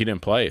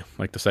didn't play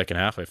like the second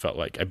half. I felt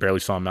like I barely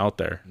saw him out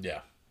there.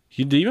 Yeah.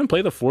 He did even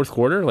play the fourth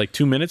quarter, like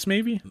 2 minutes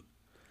maybe.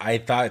 I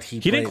thought he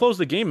didn't close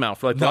the game out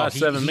for like the last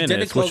 7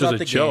 minutes, which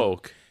was a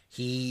joke.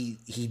 He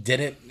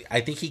didn't.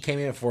 I think he came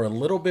in for a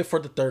little bit for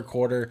the third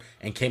quarter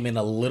and came in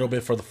a little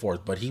bit for the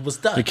fourth, but he was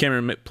done. The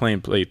Cameron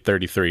played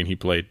 33 and he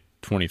played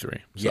 23. So.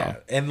 Yeah,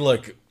 and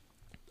look,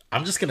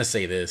 I'm just gonna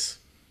say this: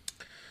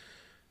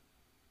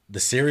 the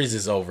series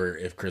is over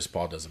if Chris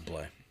Paul doesn't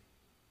play.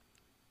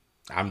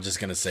 I'm just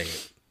gonna say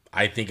it.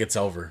 I think it's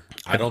over.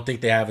 I don't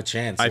think they have a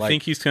chance. I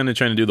think he's kind of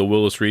trying to do the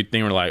Willis Reed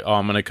thing where like, oh,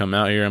 I'm going to come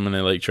out here. I'm going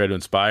to like try to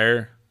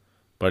inspire.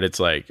 But it's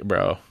like,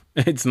 bro,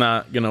 it's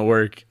not going to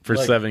work for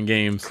 7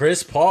 games.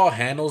 Chris Paul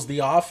handles the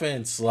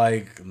offense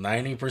like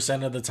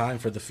 90% of the time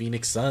for the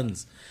Phoenix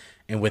Suns.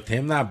 And with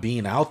him not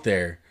being out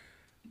there,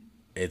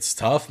 it's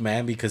tough,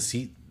 man, because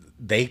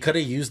they could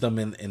have used them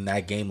in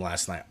that game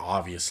last night,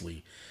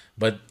 obviously.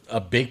 But a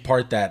big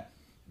part that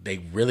they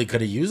really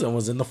could have used them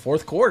was in the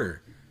fourth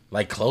quarter.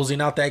 Like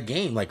closing out that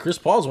game. Like Chris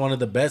Paul's one of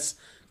the best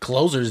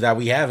closers that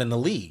we have in the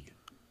league.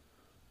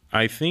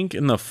 I think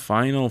in the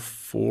final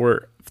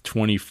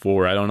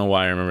 4-24, I don't know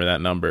why I remember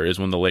that number, is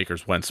when the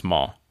Lakers went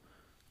small.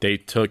 They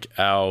took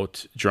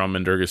out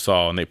Drummond or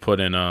Gasol and they put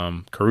in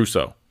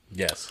Caruso.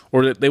 Yes.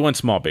 Or they went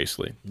small,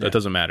 basically. Yeah. That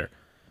doesn't matter.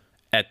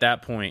 At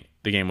that point,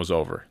 the game was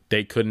over.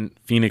 They couldn't.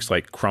 Phoenix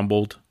like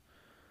crumbled.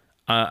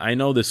 I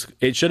know this.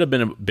 It should have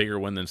been a bigger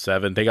win than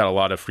 7. They got a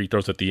lot of free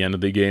throws at the end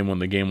of the game when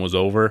the game was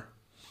over.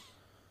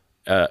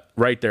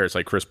 Right there, it's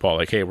like Chris Paul,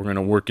 like, hey, we're going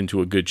to work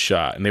into a good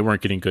shot. And they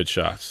weren't getting good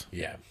shots.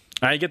 Yeah.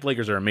 I get the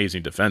Lakers are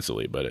amazing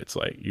defensively, but it's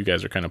like you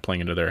guys are kind of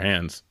playing into their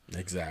hands.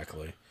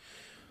 Exactly.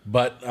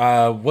 But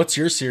what's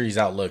your series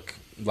outlook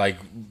like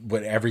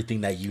with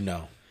everything that you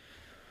know?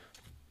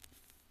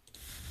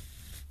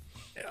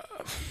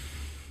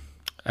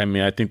 I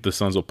mean, I think the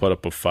Suns will put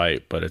up a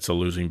fight, but it's a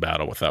losing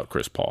battle without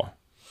Chris Paul.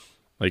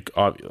 Like,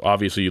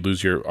 obviously, you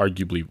lose your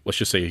arguably, let's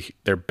just say,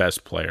 their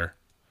best player.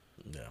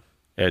 Yeah.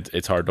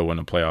 It's hard to win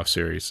a playoff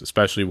series,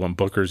 especially when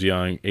Booker's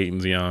young,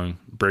 Ayton's young,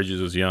 Bridges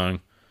is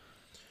young,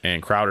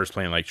 and Crowder's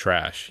playing like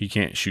trash. He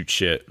can't shoot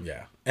shit.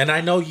 Yeah. And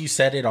I know you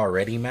said it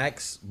already,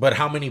 Max, but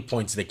how many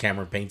points did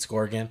Cameron Payne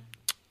score again?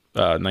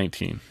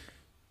 19.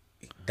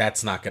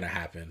 That's not going to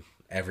happen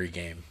every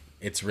game.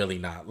 It's really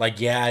not. Like,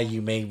 yeah,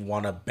 you may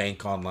want to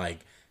bank on, like,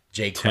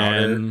 Jay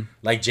Crowder. 10.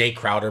 Like, Jay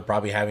Crowder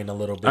probably having a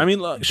little bit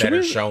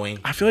better showing.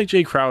 I feel like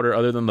Jay Crowder,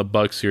 other than the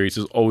Bucks series,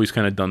 has always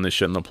kind of done this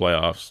shit in the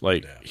playoffs.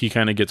 Like, he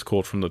kind of gets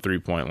cold from the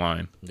 3-point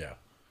line. Yeah.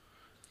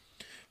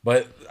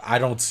 But I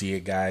don't see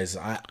it, guys.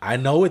 I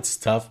know it's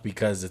tough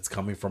because it's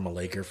coming from a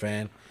Laker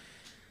fan.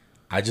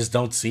 I just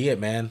don't see it,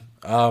 man.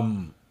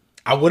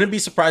 I wouldn't be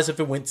surprised if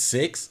it went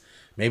 6.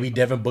 Maybe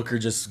Devin Booker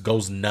just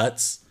goes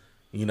nuts,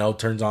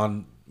 turns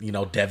on,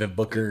 Devin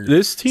Booker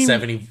this team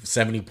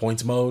 70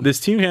 points mode. This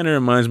team kind of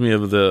reminds me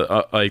of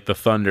the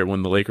Thunder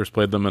when the Lakers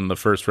played them in the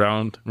first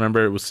round.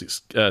 Remember, it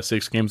was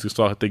 6 games. We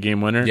saw hit the game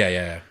winner.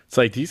 Yeah. It's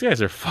like these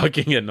guys are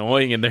fucking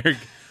annoying, and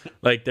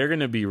they're going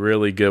to be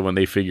really good when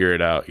they figure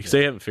it out. Because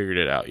they haven't figured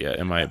it out yet,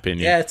 in my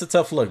opinion. Yeah, it's a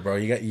tough look, bro.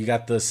 You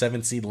got the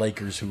 7 seed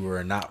Lakers who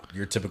are not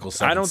your typical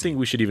 7 I don't think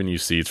we should even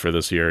use seeds for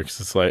this year because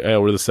it's like,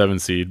 we're the 7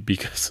 seed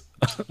because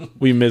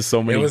we missed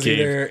so many games. It was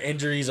either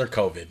injuries or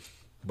COVID,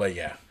 but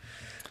yeah.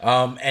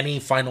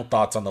 Any final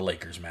thoughts on the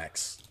Lakers,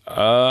 Max?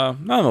 Not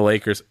on the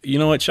Lakers. You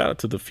know what? Shout out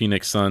to the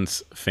Phoenix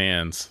Suns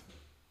fans.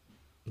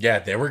 Yeah,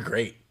 they were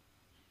great.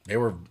 They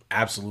were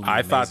absolutely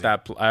amazing.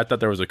 I thought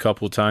there was a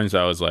couple of times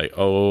I was like,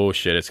 oh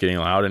shit, it's getting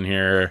loud in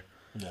here.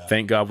 Yeah.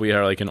 Thank God we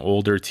are like an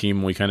older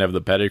team. We kind of have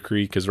the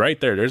pedigree because right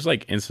there's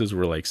like instances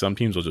where like some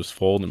teams will just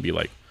fold and be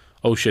like,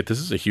 oh shit, this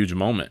is a huge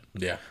moment.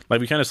 Yeah,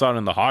 like we kind of saw it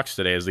in the Hawks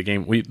today as the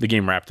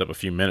game wrapped up a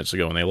few minutes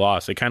ago and they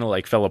lost. It kind of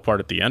like fell apart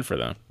at the end for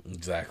them.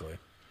 Exactly.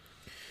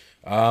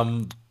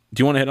 Do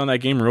you want to hit on that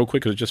game real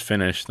quick because it just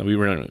finished?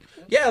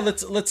 Yeah,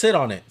 let's hit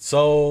on it.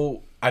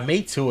 So I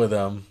made 2 of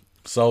them.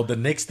 So the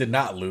Knicks did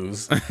not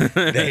lose.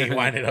 They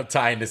winded up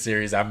tying the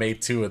series. I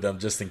made 2 of them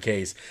just in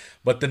case.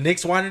 But the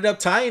Knicks winded up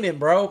tying it,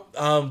 bro.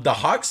 The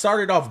Hawks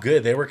started off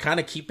good. They were kind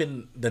of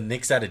keeping the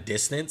Knicks at a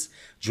distance.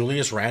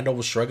 Julius Randle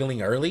was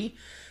struggling early,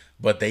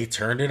 but they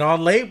turned it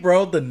on late,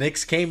 bro. The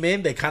Knicks came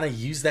in. They kind of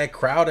used that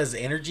crowd as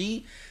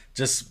energy.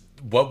 Just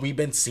what we've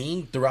been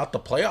seeing throughout the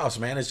playoffs,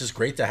 man. It's just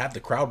great to have the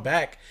crowd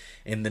back.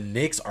 And the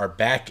Knicks are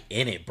back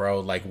in it, bro.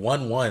 Like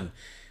 1-1.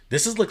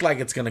 This has looked like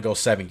it's going to go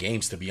 7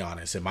 games, to be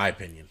honest, in my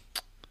opinion.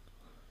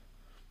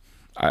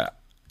 I'm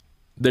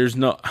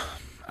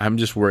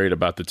just worried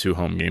about the 2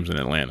 home games in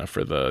Atlanta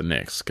for the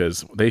Knicks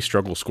because they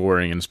struggle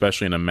scoring, and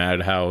especially in a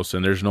madhouse,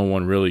 and there's no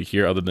one really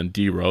here other than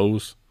D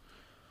Rose,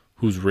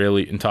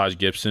 and Taj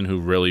Gibson,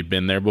 who've really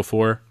been there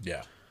before.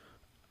 Yeah.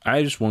 I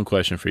have just one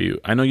question for you.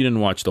 I know you didn't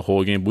watch the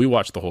whole game, but we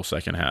watched the whole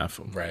second half.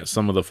 Right.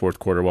 Some of the fourth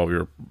quarter while we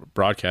were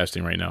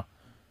broadcasting right now.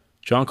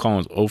 John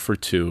Collins 0 for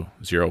 2,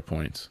 0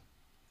 points,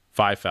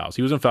 5 fouls.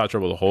 He was in foul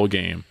trouble the whole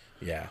game.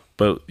 Yeah,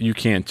 but you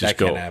can't just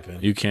go. Can't happen.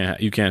 You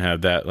can't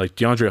have that. Like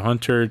DeAndre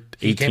Hunter,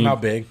 18, he came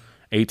out big.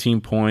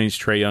 18 points.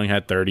 Trae Young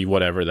had 30.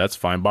 Whatever, that's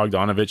fine.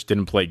 Bogdanovich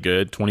didn't play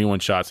good. 21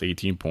 shots,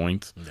 18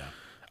 points. Yeah.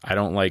 I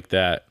don't like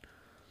that.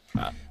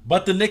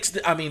 But the Knicks,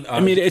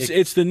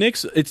 it's the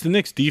Knicks. It's the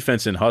Knicks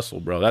defense and hustle,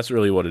 bro. That's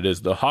really what it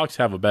is. The Hawks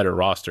have a better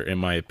roster, in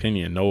my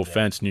opinion. No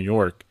offense, New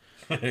York,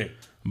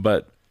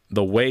 but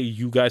the way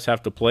you guys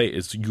have to play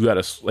is you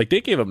got to, like, they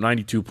gave up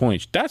 92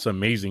 points. That's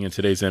amazing in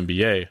today's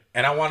NBA.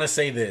 And I want to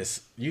say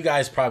this. You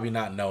guys probably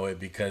not know it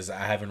because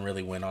I haven't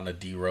really went on a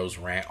D-Rose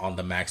rant on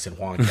the Max and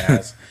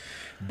Juancast.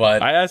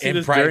 But I asked you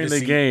this during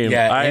the game.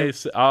 Yeah,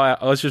 let's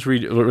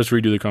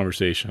redo the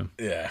conversation.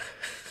 Yeah.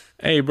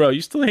 Hey, bro,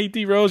 you still hate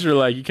D-Rose, or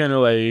like you kind of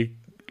like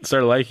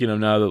started liking him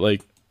now that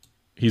like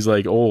he's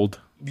like old?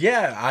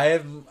 Yeah,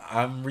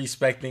 I'm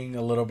respecting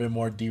a little bit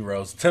more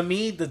D-Rose. To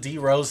me, the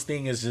D-Rose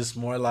thing is just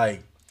more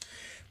like,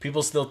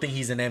 people still think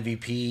he's an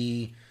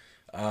MVP.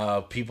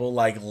 People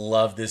like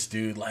love this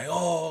dude. Like,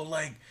 oh,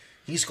 like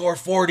he scored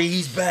 40.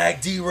 He's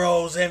back.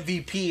 D-Rose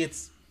MVP.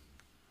 It's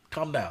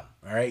calm down.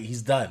 All right,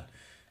 he's done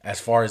as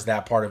far as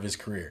that part of his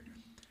career.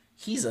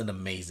 He's an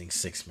amazing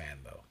six man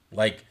though.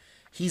 Like,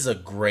 he's a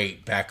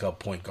great backup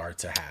point guard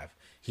to have.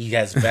 He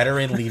has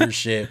veteran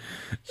leadership.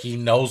 He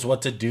knows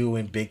what to do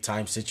in big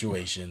time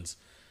situations.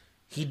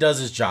 He does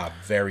his job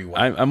very well.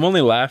 I'm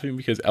only laughing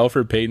because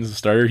Elfrid Payton's the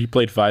starter. He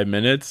played 5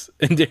 minutes,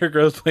 and Derrick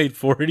Rose played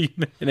 40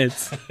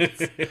 minutes.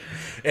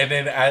 And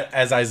then,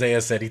 as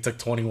Isaiah said, he took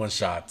 21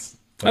 shots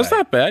tonight. That's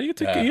not bad.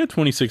 He had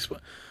 26.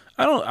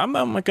 I'm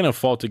not going to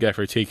fault the guy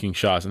for taking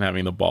shots and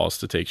having the balls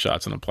to take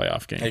shots in a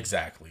playoff game.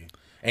 Exactly.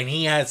 And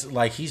he has,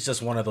 like, he's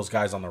just one of those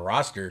guys on the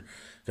roster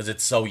because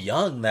it's so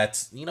young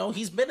that's,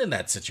 he's been in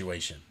that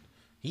situation.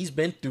 He's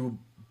been through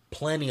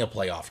plenty of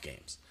playoff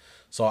games.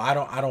 So I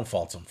don't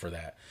fault him for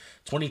that.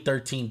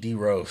 2013 D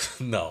Rose.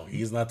 No,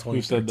 he's not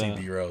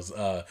 2013 D Rose.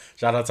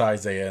 Shout out to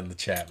Isaiah in the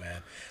chat,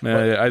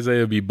 man.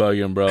 Isaiah be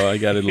bugging, bro. I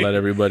got to let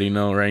everybody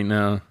know right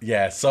now.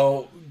 Yeah.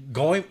 So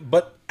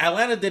but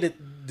Atlanta did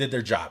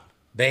their job.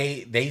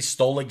 They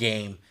stole a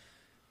game.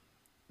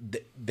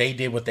 They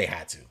did what they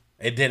had to.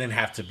 It didn't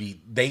have to be.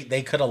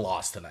 They could have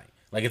lost tonight.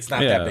 Like, it's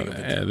not that big of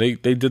a deal.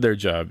 They did their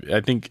job. I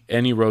think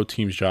any road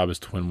team's job is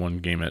to win one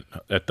game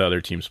at the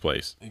other team's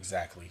place.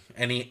 Exactly.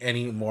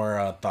 Any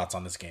more thoughts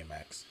on this game,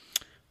 Max?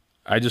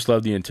 I just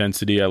love the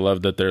intensity. I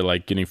love that they're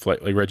like getting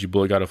like Reggie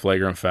Bullock got a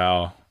flagrant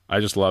foul. I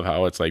just love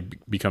how it's like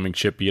becoming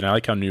chippy, and I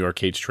like how New York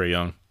hates Trae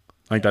Young.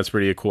 I think that's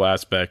pretty a cool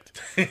aspect.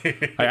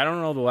 I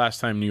don't know the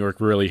last time New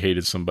York really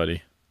hated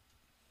somebody.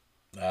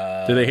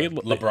 Did they hate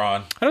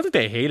LeBron? I don't think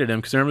they hated him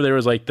because remember there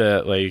was like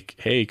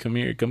hey, come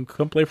here, come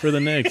play for the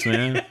Knicks,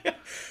 man.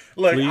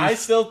 Look, please. I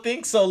still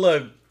think so.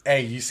 Look,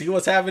 hey, you see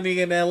what's happening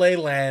in LA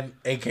land,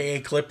 aka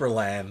Clipper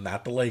land,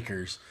 not the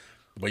Lakers.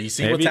 But you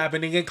see what's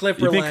happening in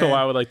Clipper land. You think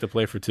Kawhi would like to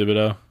play for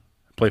Thibodeau?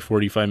 Play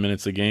 45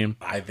 minutes a game?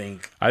 I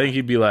think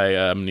he'd be like,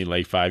 I'm gonna need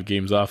like 5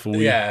 games off a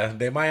week. Yeah,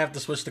 they might have to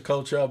switch the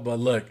coach up, but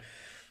look,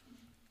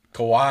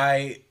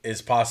 Kawhi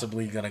is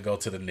possibly gonna go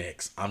to the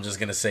Knicks. I'm just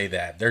gonna say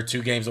that. They're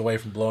 2 games away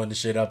from blowing the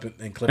shit up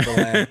in Clipper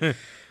land.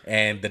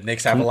 And the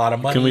Knicks have a lot of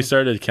money. Can we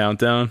start a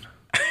countdown?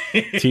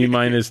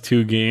 T-minus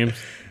 2 games.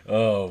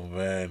 Oh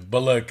man. But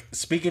look,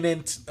 speaking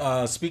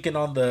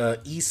on the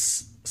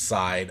East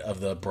side of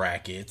the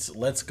brackets,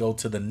 let's go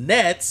to the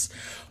Nets,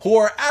 who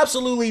are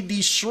absolutely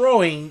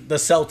destroying the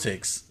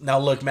Celtics. Now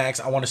look, Max,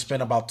 I want to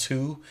spend about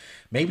 2,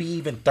 maybe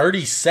even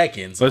 30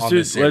 seconds on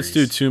this series. Let's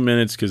do 2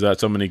 minutes because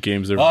that's how many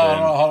games there have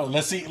been. Hold on.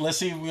 Let's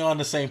see if we're on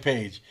the same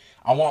page.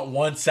 I want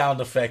one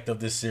sound effect of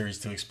this series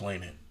to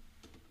explain it.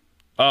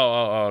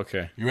 Oh,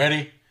 okay. You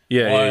ready?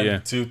 Yeah.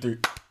 1, 2, 3.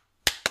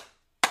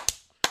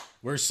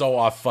 We're so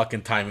off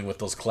fucking timing with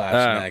those claps,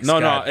 Max.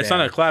 No, it's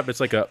not a clap. It's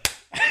like a.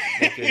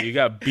 Okay, you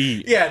got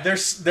beat. Yeah,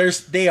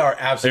 they are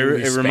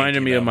absolutely. It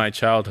reminded me of my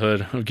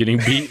childhood of getting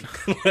beat.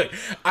 Look,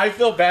 I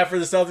feel bad for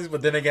the Celtics,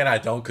 but then again, I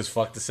don't because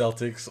fuck the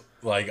Celtics.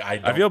 Like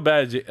I feel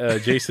bad.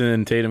 Jason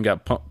and Tatum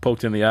got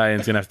poked in the eye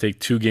and is gonna have to take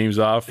 2 games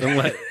off and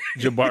let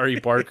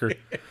Jabari Parker.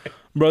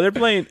 Bro, they're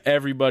playing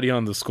everybody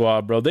on the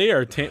squad, bro.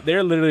 They're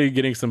literally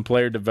getting some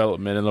player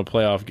development in a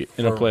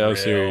playoff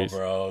series,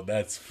 bro.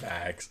 That's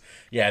facts.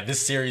 Yeah,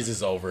 this series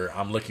is over.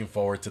 I'm looking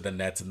forward to the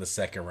Nets in the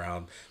second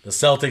round. The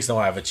Celtics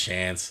don't have a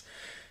chance.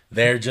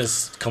 They're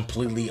just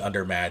completely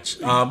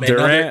undermatched.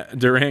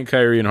 Durant,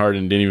 Kyrie, and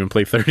Harden didn't even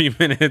play 30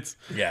 minutes.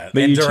 Yeah,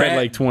 they each had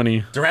like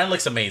 20. Durant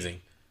looks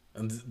amazing.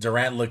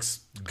 Durant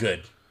looks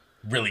good,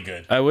 really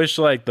good. I wish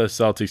like the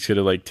Celtics could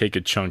have like take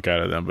a chunk out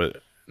of them,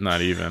 but.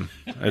 Not even.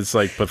 It's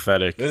like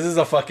pathetic. This is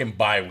a fucking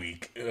bye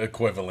week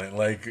equivalent,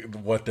 like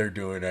what they're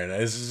doing right now.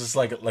 This is just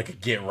like a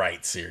get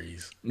right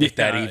series. If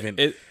that even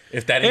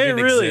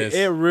exists.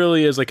 It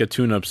really is like a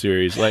tune-up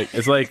series. Like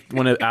it's like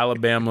when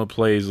Alabama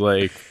plays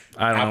like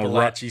I don't know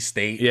Appalachian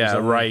State. Yeah,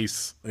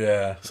 Rice.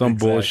 Yeah, some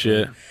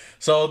bullshit.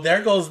 So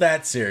there goes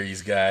that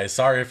series, guys.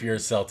 Sorry if you're a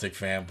Celtic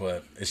fan,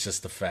 but it's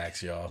just the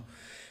facts, y'all.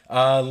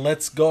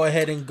 Let's go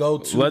ahead and go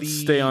to Let's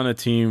stay on a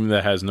team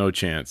that has no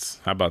chance.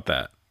 How about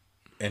that?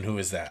 And who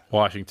is that?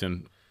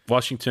 Washington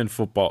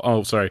football.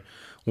 Oh, sorry.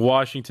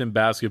 Washington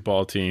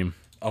basketball team.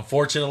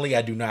 Unfortunately,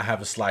 I do not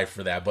have a slide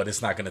for that, but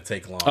it's not going to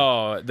take long.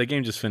 Oh, the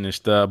game just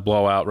finished.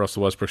 Blowout.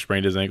 Russell Westbrook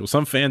sprained his ankle.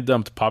 Some fan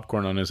dumped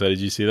popcorn on his head. Did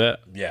you see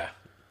that? Yeah.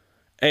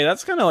 Hey,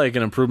 that's kind of like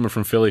an improvement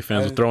from Philly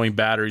fans with throwing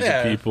batteries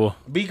at people.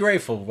 Be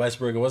grateful,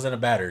 Westbrook. It wasn't a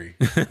battery.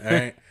 All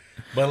right.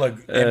 But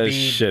look, Embiid,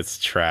 shit's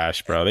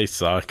trash, bro. They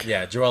suck.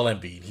 Yeah, Joel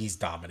Embiid, he's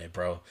dominant,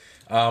 bro.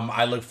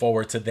 I look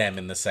forward to them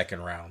in the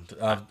second round.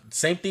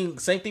 Same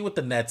thing with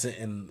the Nets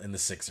and the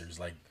Sixers.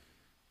 Like,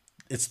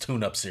 it's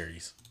tune-up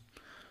series.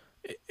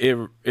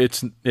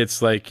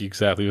 It's like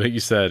exactly what you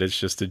said. It's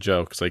just a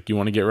joke. It's like you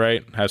want to get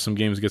right, have some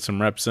games, get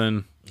some reps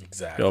in.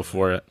 Exactly. Go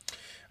for it.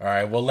 All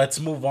right. Well, let's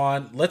move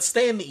on. Let's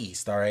stay in the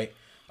East. All right.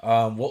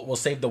 We'll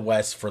save the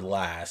West for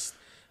last.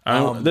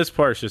 This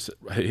part's just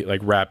like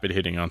rapid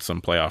hitting on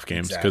some playoff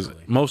games because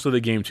most of the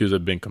game twos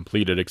have been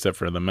completed except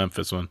for the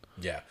Memphis one.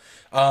 Yeah.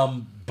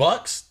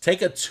 Bucks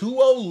take a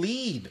 2-0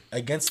 lead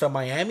against the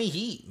Miami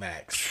Heat,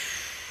 Max.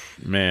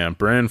 Man,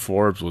 Bryn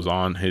Forbes was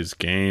on his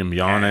game.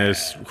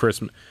 Giannis,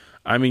 Chris.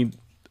 I mean,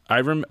 I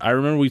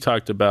remember we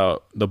talked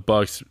about the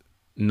Bucks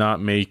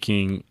not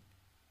making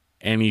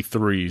any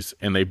threes,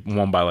 and they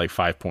won by like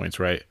 5 points,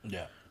 right?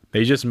 Yeah.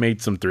 They just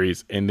made some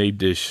threes, and they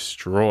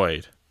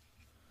destroyed.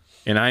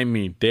 And I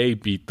mean, they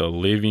beat the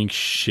living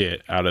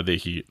shit out of the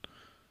Heat.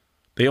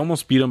 They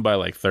almost beat them by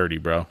like 30,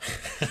 bro.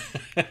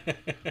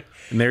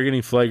 And they're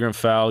getting flagrant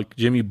foul.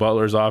 Jimmy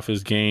Butler's off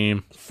his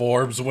game.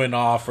 Forbes went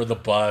off for the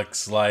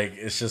Bucks. Like,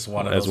 it's just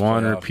one of those. As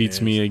one repeats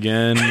games. Me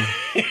again.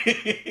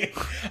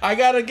 I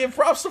gotta give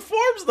props to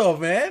Forbes though,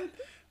 man.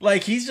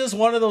 Like, he's just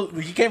one of those.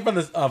 He came from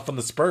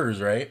the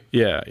Spurs, right?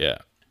 Yeah.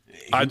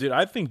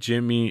 I think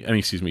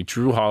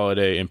Drew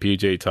Holiday and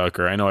PJ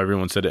Tucker. I know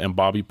everyone said it, and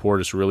Bobby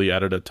Portis really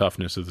added a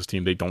toughness to this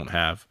team they didn't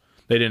have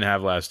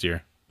last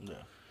year. Yeah.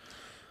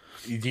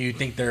 Do you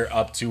think they're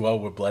up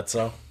 2-0 with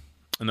Bledsoe?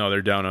 No,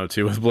 they're down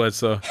 0-2 with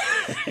Bledsoe.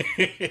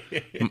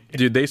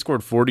 Dude, they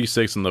scored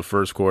 46 in the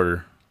first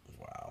quarter.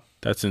 Wow.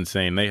 That's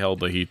insane. They held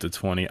the Heat to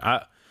 20.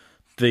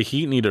 The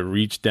Heat need to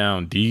reach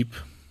down deep,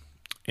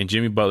 and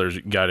Jimmy Butler's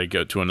got to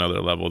go to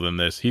another level than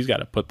this. He's got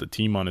to put the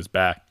team on his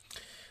back.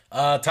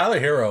 Tyler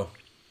Hero.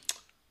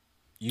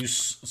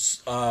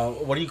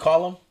 What do you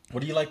call him?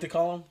 What do you like to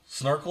call him?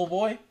 Snarkle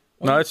boy?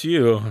 No, it's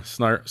you.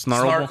 Snarl.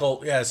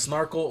 Snarkle. Yeah,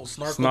 snarkle.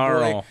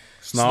 Boy.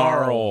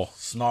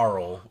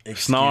 Snarl.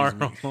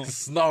 Excuse me.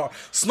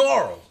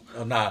 Snarl.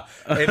 Oh, nah.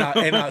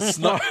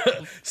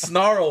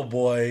 Snarl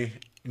boy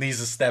needs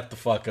to step the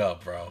fuck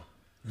up, bro.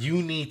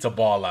 You need to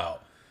ball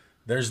out.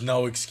 There's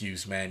no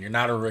excuse, man. You're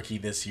not a rookie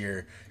this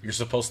year. You're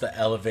supposed to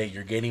elevate.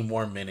 You're getting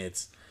more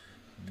minutes.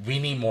 We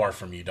need more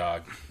from you,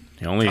 dog.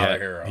 He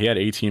had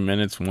 18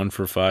 minutes, 1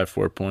 for 5,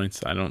 4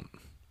 points.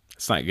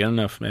 It's not good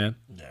enough, man.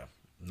 Yeah.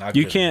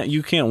 You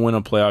can't win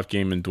a playoff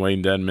game and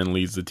Dwayne Dedmon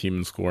leads the team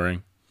in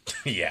scoring.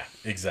 Yeah,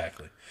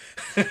 exactly.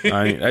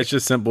 I mean, that's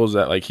just simple as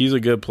that. Like, he's a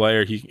good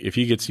player. If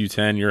he gets you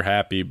 10, you're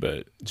happy.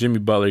 But Jimmy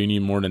Butler, you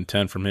need more than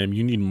 10 from him.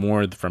 You need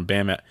more from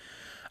Bam.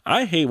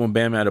 I hate when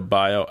Bam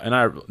Adebayo,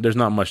 and there's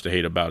not much to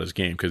hate about his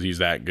game because he's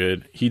that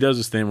good. He does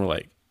this thing where,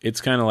 like,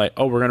 it's kind of like,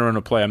 oh, we're going to run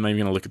a play. I'm not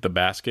even going to look at the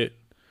basket.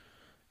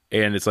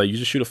 And it's like, you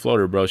just shoot a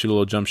floater, bro. Shoot a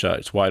little jump shot.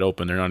 It's wide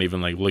open. They're not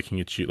even, like, looking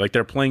at you. Like,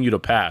 they're playing you to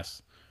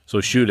pass.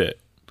 So shoot it.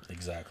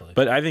 Exactly.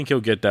 But I think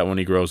he'll get that when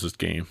he grows his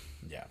game.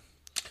 Yeah.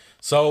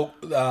 So,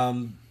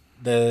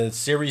 the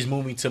series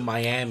moving to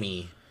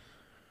Miami,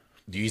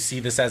 do you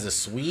see this as a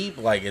sweep?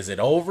 Like, is it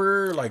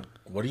over? Like,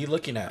 what are you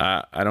looking at?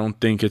 I don't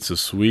think it's a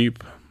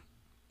sweep.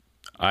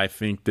 I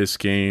think this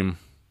game...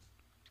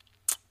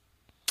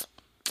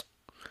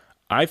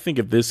 I think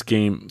if this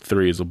game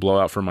 3 is a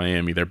blowout for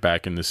Miami, they're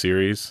back in the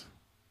series.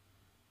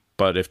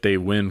 But if they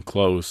win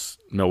close,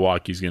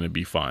 Milwaukee's going to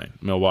be fine.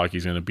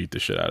 Milwaukee's going to beat the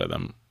shit out of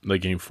them,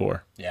 like game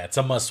 4. Yeah, it's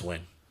a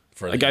must-win.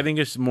 I think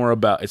it's more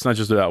about, it's not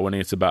just about winning,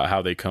 it's about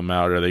how they come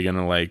out. Are they going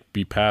to, like,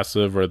 be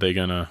passive, or are they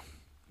going to,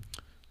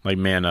 like,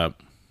 man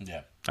up?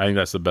 Yeah. I think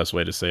that's the best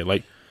way to say it.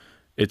 Like,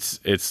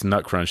 it's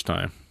nut crunch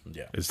time.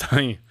 Yeah. It's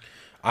time.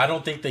 I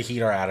don't think the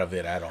Heat are out of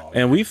it at all.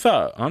 And we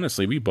thought,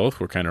 honestly, we both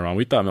were kind of wrong.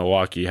 I thought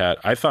Milwaukee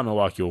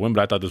would win,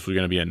 but I thought this was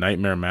going to be a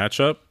nightmare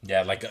matchup.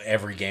 Yeah, like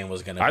every game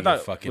was going to be I thought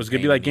fucking it was going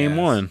to be like game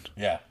 1.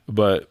 Yeah.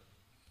 But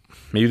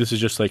maybe this is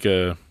just like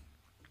a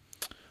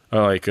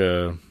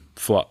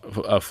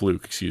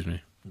fluke, excuse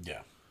me.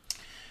 Yeah.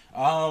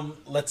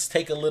 Let's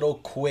take a little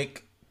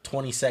quick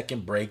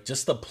 20-second break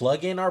just to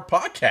plug in our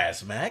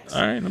podcast, Max.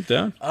 All right, I'm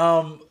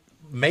down.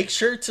 Make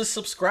sure to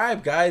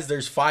subscribe, guys.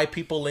 There's 5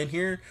 people in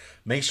here.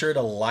 Make sure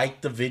to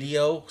like the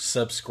video,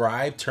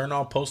 subscribe, turn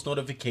on post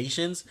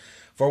notifications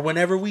for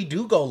whenever we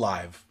do go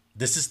live.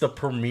 This is the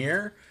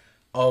premiere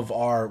of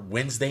our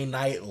Wednesday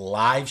night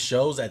live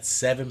shows at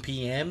 7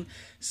 p.m.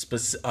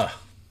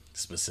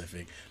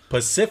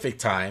 Pacific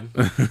time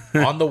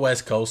on the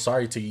West Coast.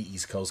 Sorry to you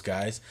East Coast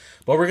guys.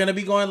 But we're going to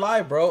be going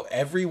live, bro,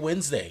 every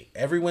Wednesday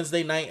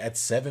night at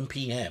 7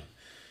 p.m.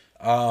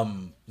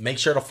 Make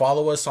sure to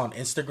follow us on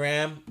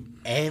Instagram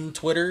and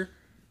Twitter.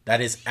 That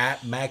is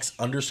at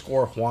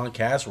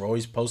Max_JuanCast. We're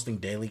always posting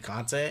daily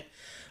content.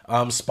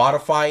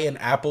 Spotify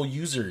and Apple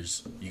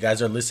users, you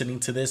guys are listening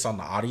to this on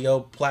the audio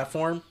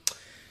platform.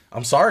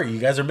 I'm sorry, you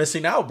guys are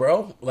missing out,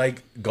 bro.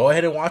 Like, go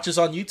ahead and watch us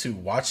on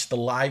YouTube. Watch the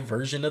live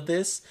version of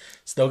this.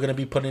 Still going to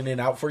be putting it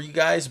out for you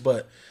guys,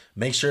 but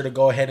make sure to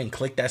go ahead and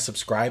click that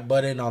subscribe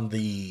button on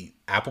the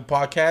Apple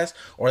Podcast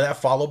or that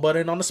follow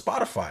button on the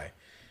Spotify.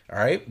 All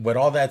right. With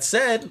all that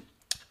said,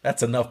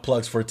 that's enough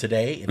plugs for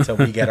today until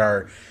we get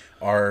our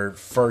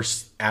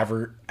first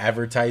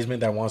advertisement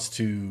that wants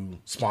to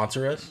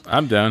sponsor us.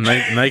 I'm down.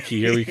 Nike,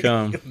 here we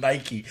come.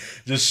 Nike,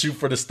 just shoot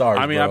for the stars.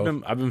 I mean,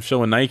 bro. I've been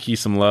showing Nike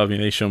some love,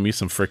 and they show me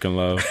some freaking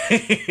love.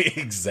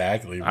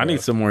 Exactly. Bro. I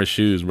need some more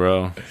shoes,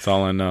 bro. That's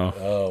all I know.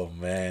 Oh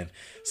man.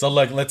 So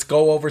look, let's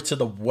go over to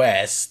the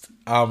West.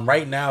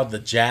 Right now, the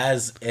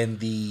Jazz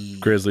and the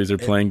Grizzlies are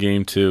playing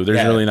game 2.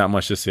 There's really not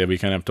much to say. We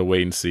kind of have to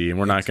wait and see, and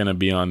we're not going to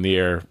be on the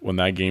air when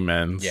that game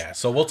ends. Yeah,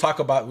 so we'll talk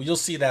about. You'll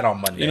see that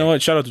on Monday. You know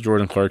what? Shout out to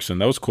Jordan Clarkson.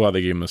 That was cool how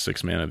they gave him the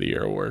 6th Man of the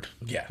Year award.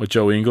 Yeah, with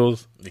Joe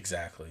Ingles.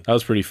 Exactly. That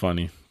was pretty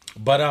funny.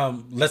 But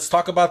let's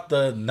talk about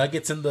the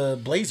Nuggets and the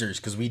Blazers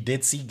because we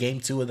did see game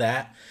 2 of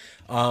that.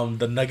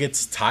 The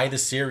Nuggets tie the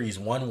series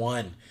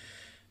 1-1.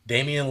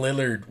 Damian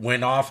Lillard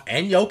went off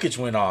and Jokic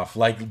went off.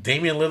 Like,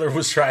 Damian Lillard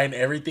was trying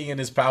everything in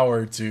his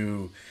power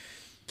to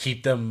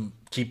keep them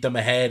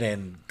ahead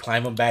and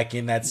climb them back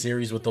in that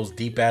series with those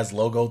deep ass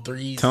logo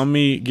threes. Give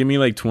me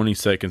like 20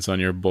 seconds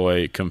on your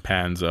boy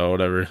Campazzo.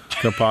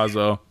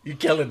 You're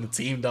killing the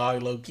team,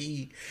 dog, low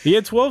key. He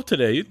had 12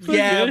 today.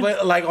 Yeah,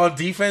 but like on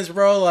defense,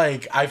 bro,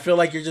 like I feel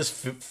like you're just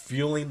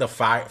fueling the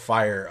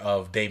fire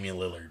of Damian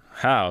Lillard.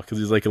 How? Because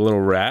he's like a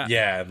little rat?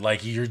 Yeah,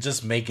 like you're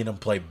just making him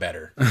play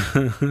better.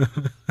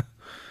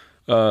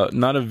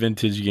 Not a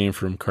vintage game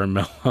from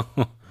Carmelo.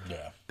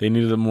 Yeah. They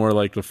needed it more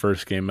like the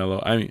first game,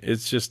 Melo. I mean,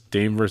 it's just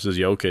Dame versus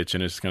Jokic,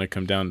 and it's going to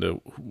come down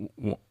to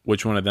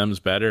which one of them is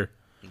better.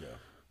 Yeah.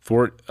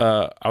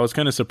 I was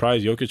kind of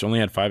surprised Jokic only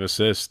had 5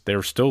 assists. They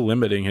were still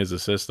limiting his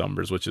assist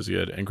numbers, which is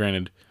good. And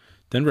granted,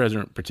 Denver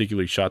hasn't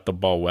particularly shot the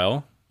ball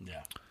well.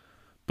 Yeah.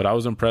 But I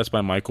was impressed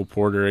by Michael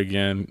Porter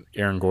again.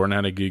 Aaron Gordon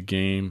had a good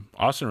game.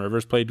 Austin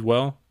Rivers played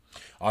well.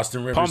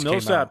 Austin Rivers Paul came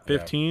Millsap, out,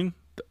 15. Yeah.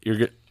 You're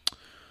good.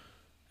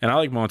 And I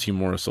like Monty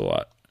Morris a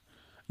lot.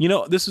 You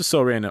know, this is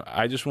so random.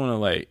 I just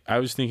want to I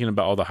was thinking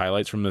about all the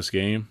highlights from this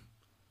game.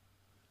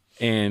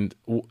 And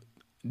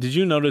did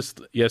you notice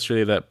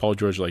yesterday that Paul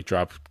George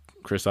dropped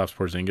Kristaps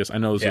Porzingis? I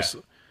know it was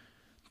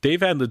they've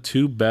had the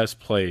 2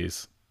 best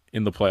plays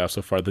in the playoffs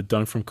so far, the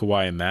dunk from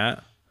Kawhi and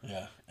that.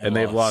 Yeah. And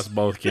they've lost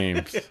both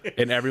games.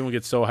 And everyone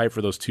gets so hyped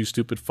for those 2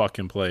 stupid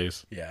fucking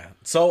plays. Yeah.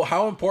 So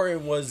how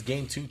important was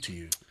game 2 to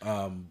you?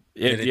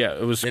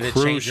 It was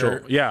crucial.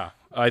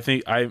 I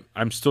think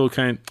I'm still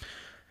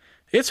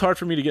it's hard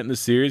for me to get in the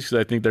series because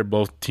I think they're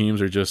both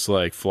teams are just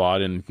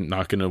flawed and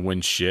not going to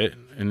win shit.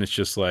 And it's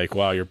just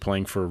wow, you're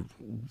playing for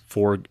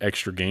 4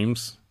 extra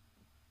games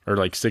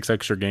or 6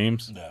 extra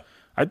games. Yeah.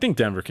 I think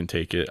Denver can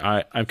take it.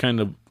 I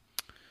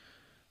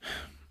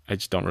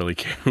just don't really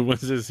care who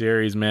wins this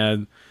series,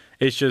 man.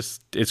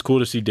 It's cool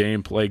to see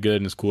Dame play good,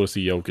 and it's cool to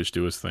see Jokic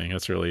do his thing.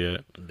 That's really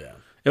it. Yeah.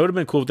 It would have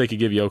been cool if they could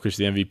give Jokic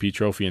the MVP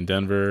trophy in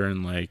Denver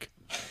and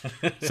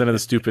instead of the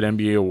stupid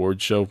NBA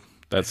awards show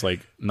that's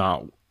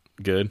not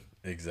good.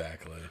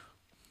 Exactly.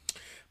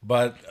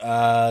 But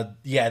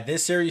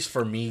this series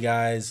for me,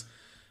 guys,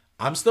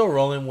 I'm still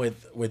rolling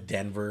with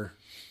Denver.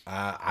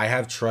 I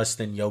have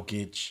trust in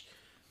Jokic,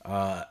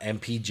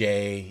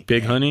 MPJ,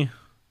 Big Honey.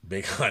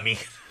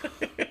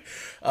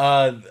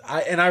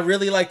 I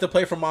really like the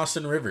play from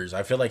Austin Rivers.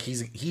 I feel like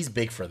he's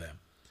big for them.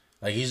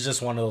 He's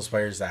just one of those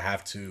players that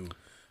have to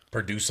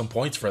produce some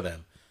points for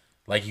them.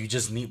 You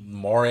just need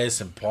Morris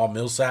and Paul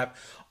Millsap.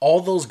 All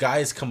those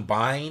guys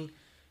combined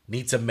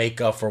need to make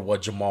up for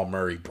what Jamal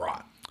Murray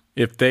brought.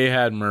 If they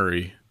had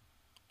Murray,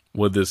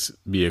 would this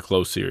be a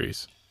close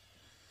series?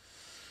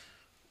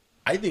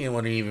 I think it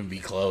wouldn't even be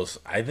close.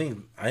 I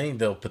think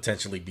they'll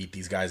potentially beat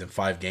these guys in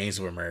 5 games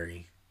with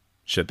Murray.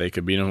 Shit, they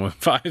could beat them with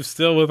 5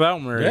 still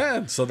without Murray.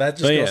 Yeah, so that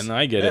just goes...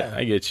 I get it.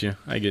 I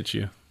get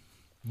you.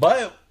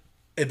 But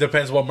it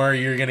depends what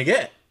Murray you're going to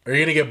get. Are you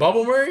going to get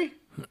Bubble Murray?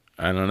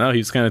 I don't know.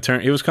 He's kind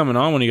of he was coming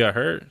on when he got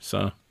hurt,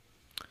 so...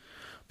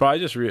 But I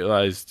just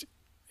realized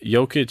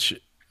Jokic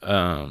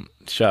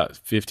shot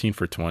 15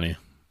 for 20.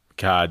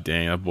 God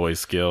dang, that boy's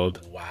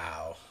skilled.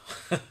 Wow.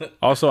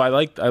 Also,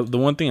 the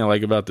one thing I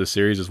like about this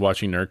series is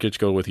watching Nurkic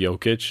go with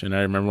Jokic, and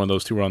I remember when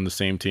those two were on the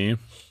same team.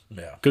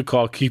 Yeah. Good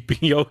call, keeping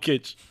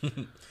Jokic.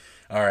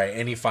 All right,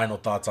 any final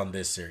thoughts on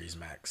this series,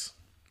 Max?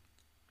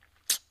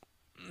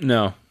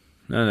 No,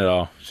 none at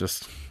all.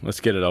 Just let's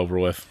get it over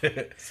with.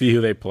 See who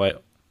they play.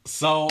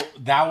 So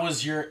that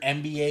was your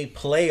NBA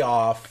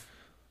playoff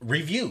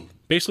review.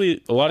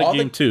 Basically, a lot of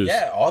game 2s.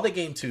 Yeah, all the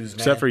game 2s, man.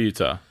 Except for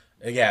Utah.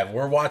 Yeah,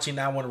 we're watching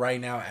that one right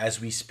now as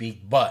we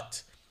speak.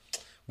 But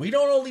we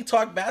don't only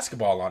talk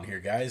basketball on here,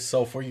 guys.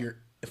 So for you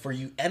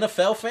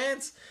NFL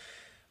fans,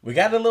 we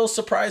got a little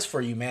surprise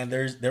for you, man.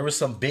 There was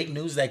some big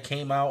news that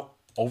came out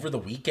over the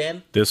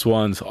weekend. This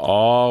one's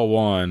all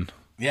one.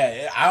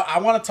 Yeah, I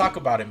want to talk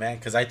about it, man,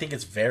 because I think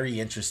it's very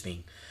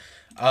interesting.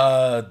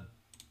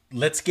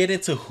 Let's get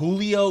into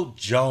Julio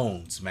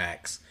Jones,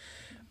 Max.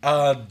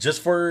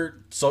 Just for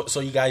so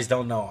you guys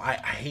don't know, I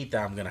hate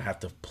that I'm gonna have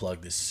to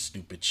plug this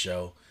stupid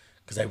show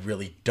because I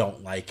really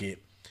don't like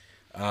it.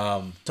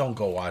 Don't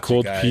go watch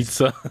Cold it, guys.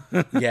 Pizza.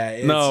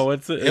 Yeah, No,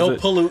 what's it? It'll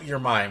pollute your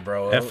mind,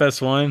 bro.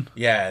 FS1.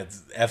 Yeah,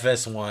 it's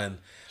FS1.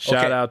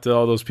 Shout out to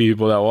all those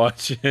people that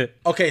watch it.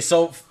 Okay,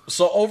 so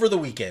over the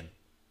weekend,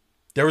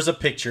 there was a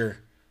picture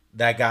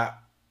that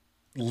got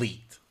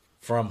leaked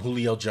from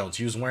Julio Jones.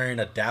 He was wearing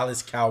a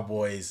Dallas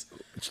Cowboys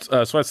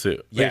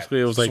Sweatsuit. Yeah,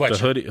 Basically, it was like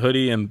sweatshirt. the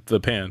hoodie and the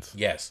pants.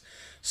 Yes.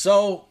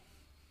 So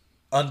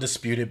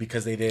undisputed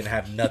because they didn't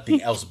have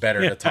nothing else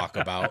better to talk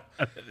about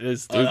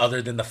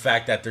other than the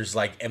fact that there's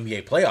like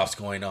NBA playoffs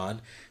going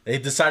on. They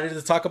decided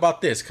to talk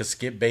about this because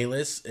Skip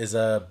Bayless is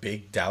a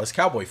big Dallas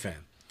Cowboy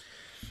fan.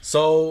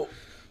 So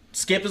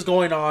Skip is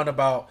going on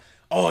about,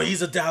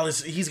 he's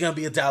gonna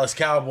be a Dallas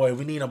Cowboy.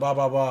 We need a blah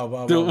blah blah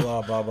blah blah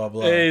blah blah blah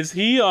blah. Is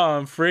he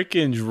on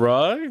freaking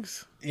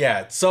drugs?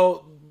 Yeah.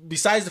 So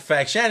besides the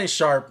fact, Shannon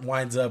Sharp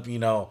winds up,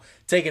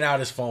 taking out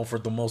his phone for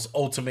the most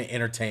ultimate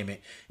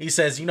entertainment. He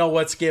says, "You know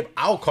what, Skip?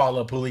 I'll call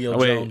up Julio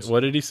Jones." What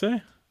did he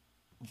say?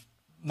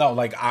 No,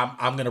 like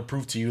I'm gonna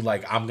prove to you,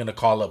 like I'm gonna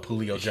call up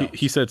Julio Jones.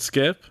 He said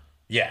Skip.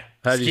 Yeah.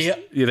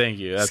 Skip. Thank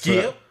you. That's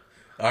Skip.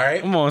 All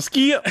right. Come on,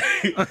 Skip.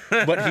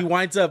 But he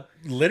winds up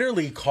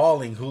literally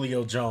calling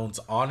Julio Jones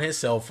on his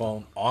cell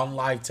phone on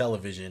live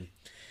television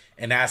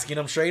and asking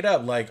him straight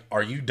up, like,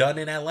 "Are you done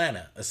in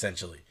Atlanta?"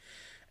 Essentially.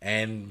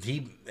 And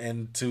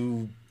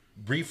to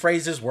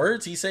rephrase his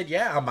words, he said,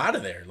 "Yeah, I'm out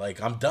of there.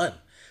 Like, I'm done.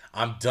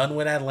 I'm done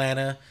with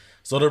Atlanta."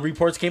 So the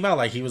reports came out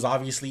like he was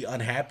obviously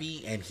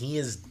unhappy and he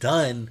is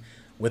done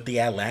with the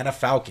Atlanta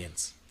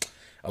Falcons.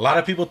 A lot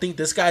of people think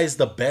this guy is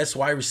the best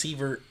wide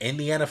receiver in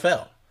the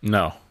NFL.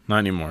 No, not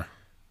anymore.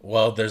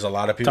 Well, there's a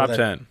lot of people Top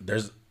 10.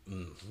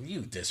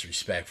 You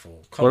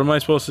disrespectful. What am I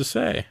supposed to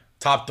say?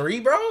 Top 3,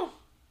 bro?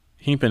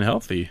 He ain't been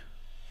healthy.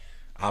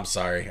 I'm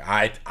sorry.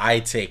 I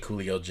take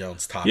Julio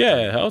Jones top 3.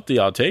 Yeah, healthy.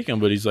 I'll take him,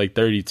 but he's like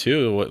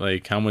 32.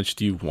 What? How much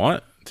do you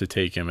want to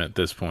take him at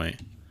this point?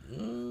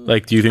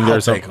 Like, do you think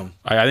there's take him.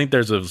 I think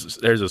there's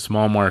a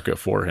small market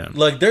for him.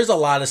 Look, there's a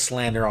lot of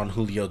slander on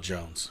Julio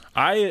Jones.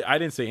 I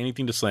didn't say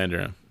anything to slander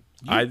him.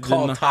 I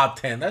called top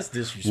 10. That's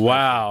disrespectful.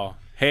 Wow.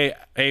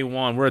 Hey,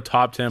 Juan, we're a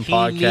top 10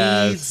 podcast.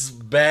 He needs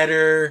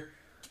better.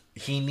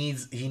 He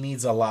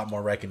needs a lot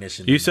more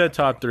recognition. You said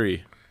top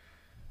 3.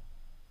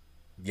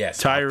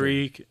 Yes.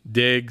 Tyreek,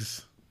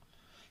 Diggs.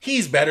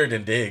 He's better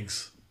than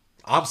Diggs.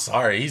 I'm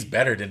sorry. He's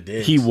better than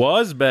Diggs. He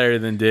was better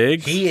than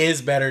Diggs. He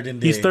is better than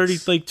Diggs. He's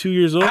 32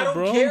 years old, bro. I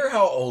don't care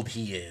how old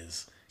he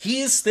is.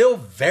 He is still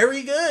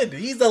very good.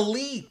 He's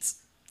elite.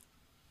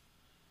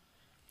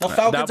 The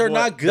Falcons are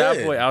not good.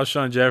 That boy,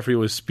 Alshon Jeffrey,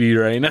 was speed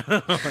right now.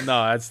 No,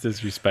 that's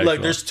disrespectful.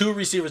 Look, there's 2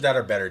 receivers that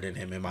are better than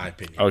him, in my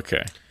opinion.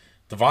 Okay.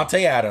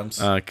 Devontae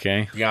Adams.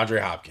 Okay.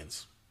 DeAndre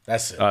Hopkins.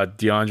 That's it.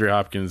 DeAndre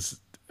Hopkins,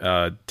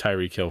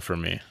 Tyreek Hill for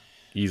me.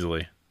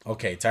 Easily.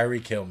 Okay,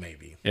 Tyreek Hill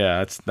maybe.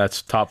 Yeah,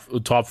 that's top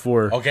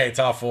 4. Okay,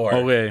 top 4.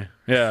 Okay.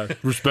 Yeah,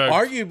 respect.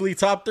 Arguably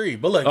top 3.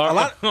 But look,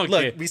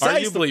 look,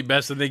 besides arguably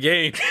best in the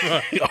game.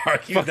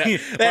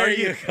 Arguably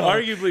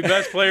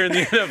best player in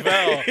the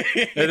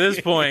NFL. At this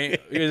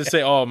point, you just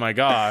say, "Oh my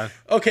god."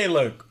 Okay,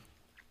 look.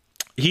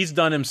 He's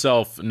done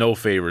himself no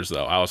favors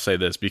though. I'll say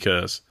this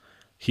because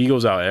he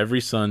goes out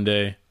every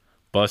Sunday,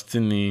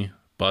 busted knee,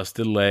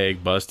 busted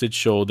leg, busted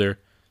shoulder,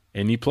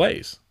 and he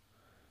plays.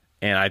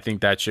 And I think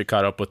that shit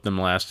caught up with him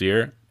last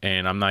year.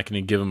 And I'm not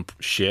going to give him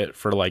shit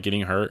for like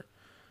getting hurt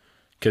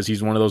because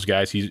he's one of those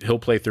guys. He'll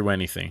play through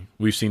anything.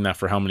 We've seen that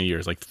for how many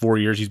years? Like 4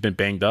 years he's been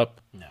banged up.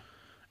 No.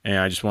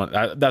 And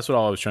that's what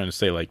all I was trying to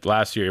say. Like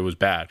last year it was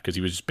bad because he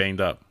was just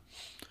banged up.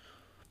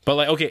 But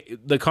like, okay,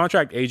 the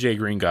contract AJ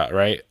Green got,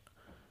 right?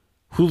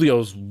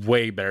 Julio's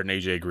way better than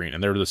AJ Green.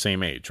 And they're the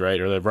same age, right?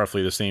 Or they're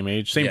roughly the same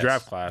age. Same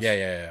draft class.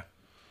 Yeah.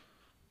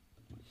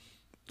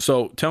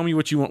 So tell me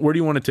what you want. Where do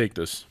you want to take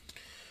this?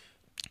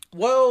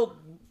 Well,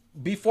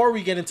 before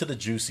we get into the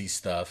juicy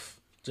stuff,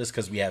 just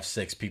because we have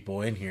 6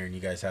 people in here and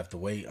you guys have to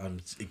wait, I'm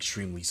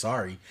extremely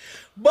sorry.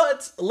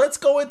 But let's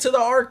go into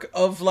the arc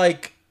of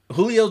like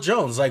Julio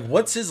Jones. Like,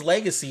 what's his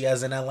legacy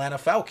as an Atlanta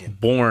Falcon?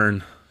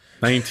 Born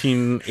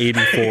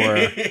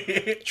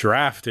 1984,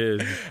 drafted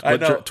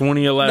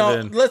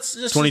 2011. No, let's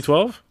just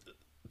 2012.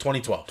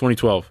 2012.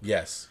 2012.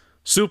 Yes.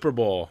 Super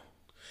Bowl.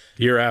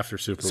 Year after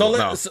Super Bowl.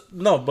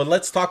 But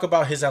let's talk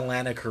about his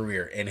Atlanta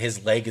career and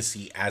his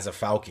legacy as a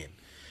Falcon.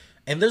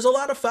 And there's a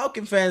lot of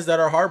Falcon fans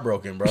that are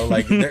heartbroken, bro.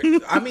 Like,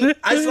 I mean,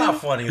 it's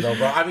not funny though,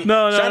 bro. I mean,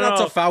 shout out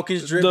to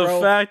Falcons drip, bro.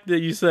 The fact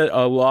that you said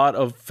a lot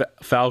of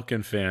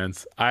Falcon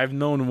fans, I've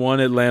known one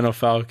Atlanta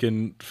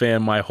Falcon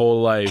fan my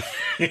whole life.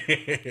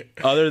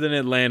 Other than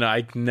Atlanta,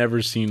 I've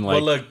never seen like.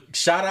 Well, look,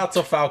 shout out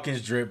to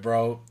Falcons drip,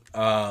 bro.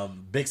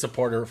 Big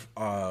supporter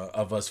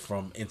of us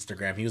from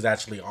Instagram. He was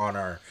actually on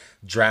our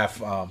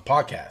draft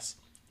podcast.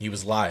 He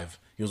was live.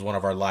 He was one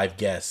of our live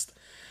guests.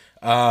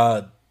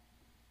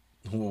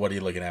 What are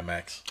you looking at,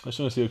 Max? I just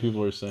want to see what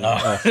people were saying.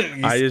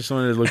 I just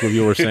wanted to look what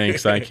people were saying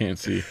because I can't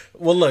see.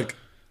 Well, look,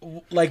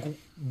 like,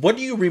 what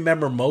do you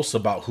remember most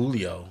about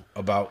Julio,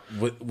 about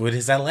with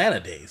his Atlanta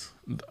days?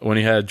 When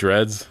he had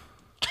dreads?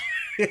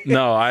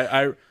 No,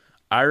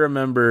 I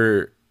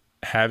remember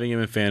having him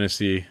in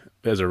fantasy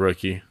as a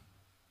rookie.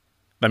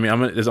 I mean, I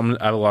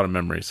have a lot of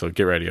memories, so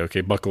get ready.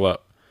 Okay, buckle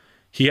up.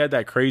 He had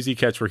that crazy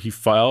catch where he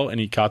fell and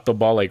he caught the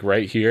ball like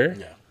right here.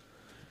 Yeah.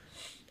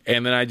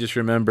 And then I just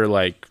remember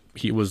like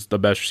he was the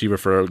best receiver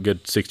for a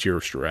good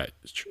 6-year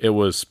stretch. It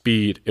was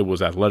speed, it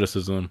was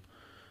athleticism,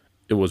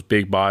 it was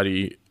big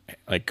body,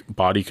 like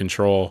body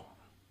control.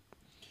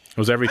 It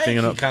was everything.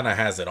 He kind of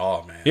has it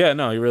all, man. Yeah,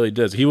 no, he really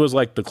does. He was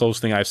like the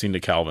closest thing I've seen to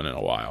Calvin in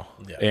a while.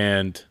 Yeah.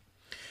 And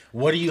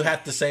what do you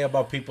have to say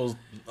about people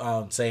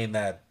saying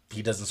that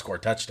he doesn't score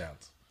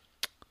touchdowns?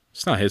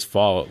 It's not his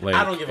fault. Like,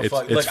 I don't give a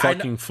fuck. It's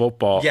fucking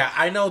football. Yeah,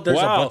 I know there's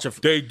a bunch of...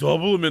 They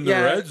double him in the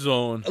red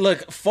zone.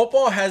 Look,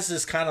 football has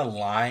this kind of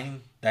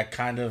line that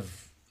kind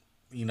of,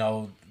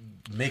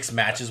 mix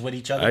matches with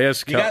each other.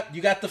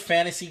 You got the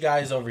fantasy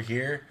guys over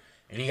here,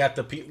 and you got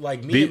the people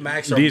like me and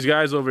Max. These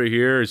guys over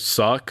here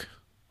suck.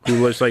 Who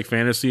looks like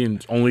fantasy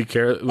and only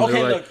care.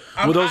 Okay, like,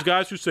 look, those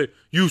guys who say,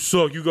 you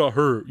suck, you got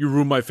hurt, you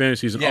ruined my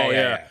fantasy season.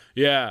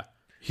 Yeah.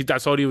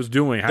 That's what he was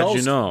doing. How'd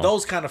you know?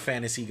 Those kind of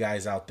fantasy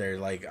guys out there,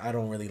 like, I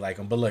don't really like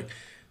them. But look,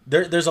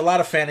 there's a lot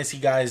of fantasy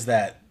guys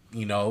that,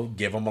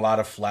 give him a lot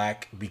of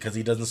flack because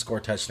he doesn't score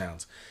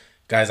touchdowns.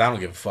 Guys, I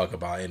don't give a fuck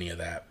about any of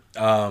that.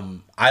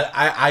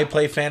 I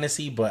play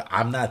fantasy, but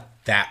I'm not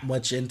that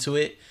much into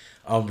it.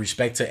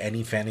 Respect to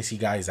any fantasy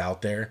guys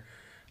out there.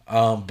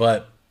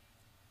 But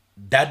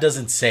that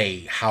doesn't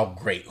say how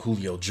great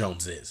Julio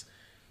Jones is.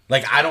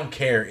 Like, I don't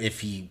care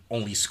if he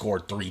only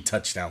scored 3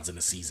 touchdowns in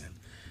a season.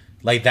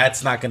 Like,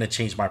 that's not going to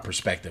change my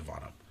perspective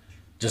on him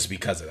just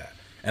because of that.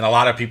 And a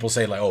lot of people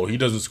say, like, oh, he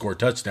doesn't score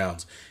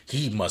touchdowns,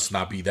 he must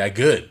not be that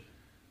good.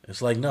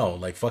 It's like, no,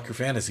 like, fuck your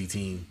fantasy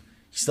team.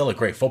 He's still a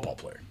great football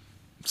player.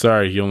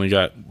 Sorry, he only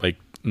got, like,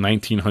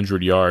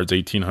 1,900 yards,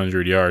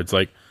 1,800 yards.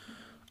 Like,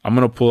 I'm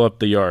going to pull up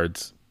the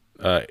yards.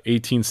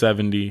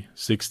 1870,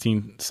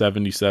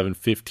 1677,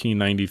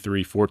 1593,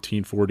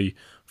 1440,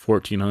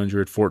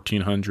 1400,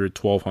 1400,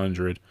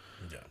 1200,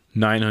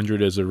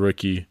 900 as a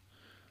rookie,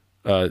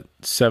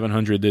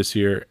 700 this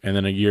year, and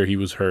then a year he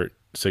was hurt,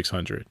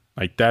 600.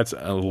 Like, that's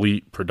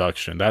elite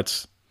production.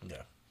 That's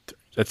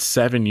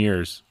 7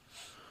 years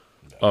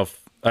of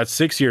that's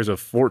 6 years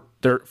of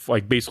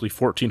like basically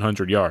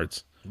 1,400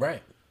 yards.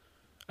 Right.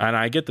 And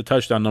I get the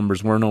touchdown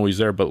numbers weren't always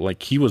there, but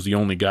like he was the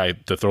only guy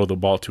to throw the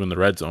ball to in the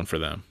red zone for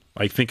them.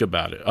 Like, think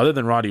about it. Other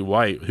than Roddy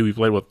White, who he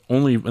played with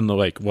only in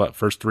the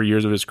first 3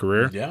 years of his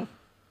career. Yeah.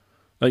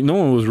 Like, no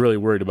one was really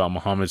worried about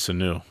Mohamed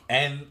Sanu.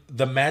 And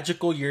the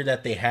magical year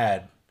that they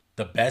had,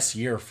 the best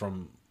year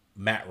from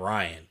Matt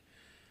Ryan,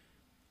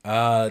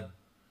 I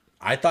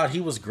thought he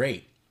was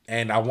great.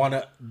 And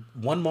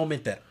one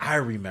moment that I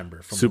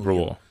remember from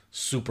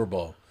Super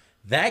Bowl.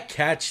 That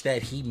catch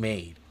that he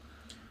made,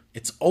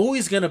 it's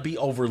always going to be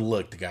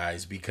overlooked,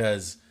 guys,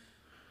 because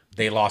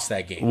they lost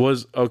that game.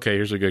 Okay,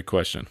 here's a good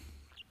question.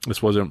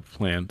 This wasn't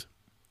planned.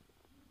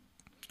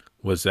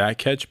 Was that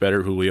catch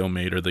better Julio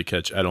made or the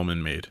catch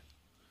Edelman made?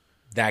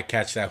 That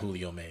catch that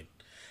Julio made.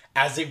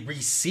 As a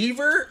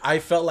receiver, I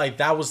felt like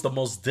that was the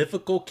most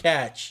difficult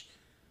catch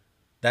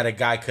that a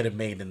guy could have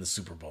made in the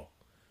Super Bowl.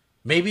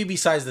 Maybe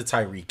besides the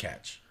Tyreek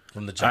catch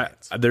from the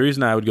Giants. The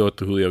reason I would go with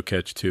the Julio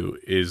catch, too,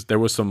 is there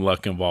was some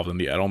luck involved in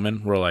the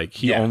Edelman where, like,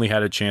 he only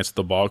had a chance at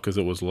the ball because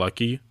it was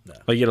lucky. Yeah.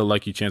 Like, he had a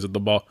lucky chance at the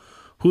ball.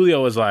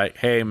 Julio was like,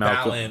 hey,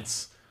 Malcolm.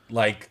 Balance.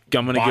 Like,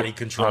 body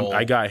control.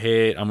 I got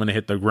hit. I'm going to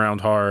hit the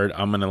ground hard.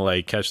 I'm going to,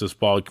 like, catch this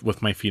ball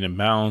with my feet in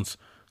bounds.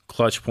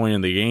 Clutch point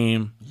in the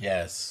game.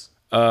 Yes.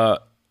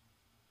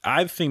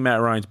 I think Matt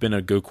Ryan's been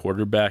a good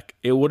quarterback.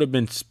 It would have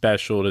been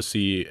special to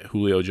see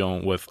Julio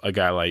Jones with a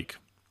guy like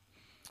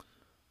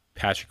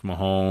Patrick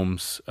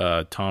Mahomes,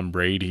 Tom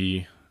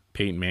Brady,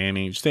 Peyton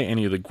Manning, just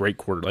any of the great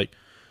like,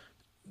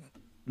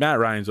 Matt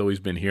Ryan's always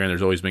been here, and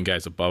there's always been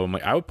guys above him.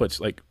 Like, I would put,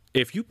 like,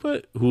 if you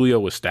put Julio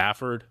with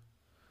Stafford,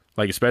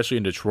 like, especially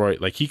in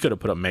Detroit, like, he could have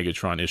put up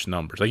Megatron-ish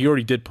numbers. Like, he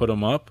already did put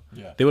them up.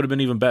 Yeah. They would have been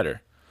even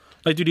better.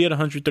 Like, dude, he had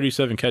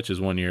 137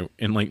 catches one year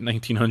in, like,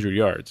 1,900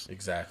 yards.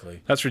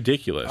 Exactly. That's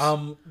ridiculous.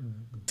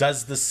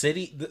 Does the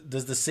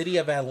city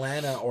of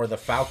Atlanta or the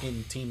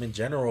Falcon team in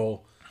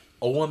general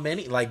owe him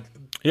any? Like,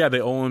 yeah,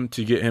 they owe him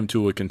to get him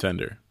to a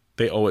contender.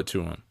 They owe it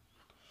to him.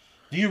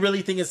 Do you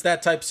really think it's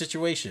that type of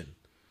situation?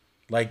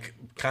 Like,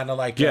 kind of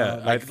like,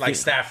 like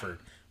Stafford.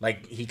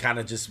 Like, he kind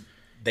of just,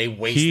 they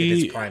wasted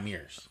his prime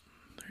years.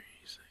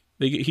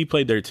 He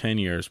played there 10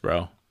 years,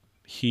 bro.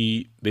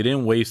 They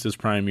didn't waste his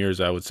prime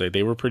years, I would say.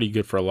 They were pretty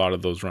good for a lot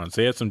of those runs.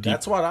 They had some deep.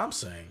 That's what I'm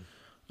saying.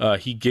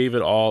 He gave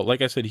it all.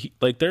 Like I said,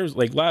 there's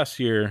like last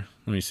year.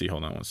 Let me see.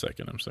 Hold on one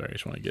second. I'm sorry. I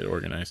just want to get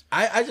organized.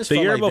 I just the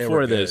felt year like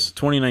before this,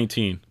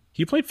 2019,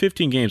 he played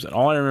 15 games, and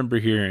all I remember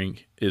hearing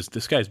is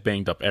this guy's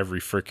banged up every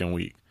freaking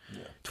week.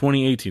 Yeah.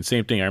 2018,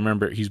 same thing. I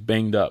remember he's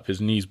banged up. His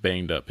knee's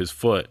banged up. His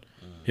foot,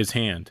 his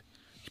hand.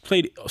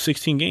 played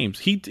 16 games.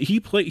 He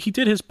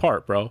did his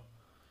part, bro.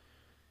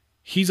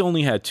 He's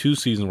only had 2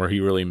 seasons where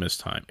he really missed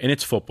time. And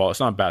it's football. It's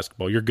not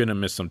basketball. You're going to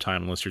miss some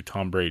time unless you're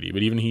Tom Brady.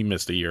 But even he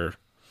missed a year.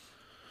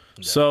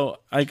 Yeah. So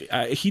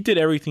he did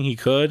everything he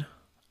could.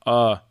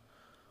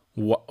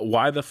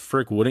 Why the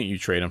frick wouldn't you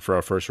trade him for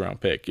a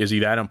first-round pick? Is he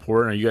that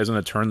important? Are you guys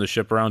going to turn the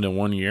ship around in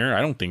 1 year?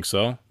 I don't think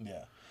so.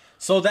 Yeah.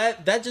 So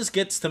that just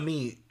gets to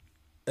me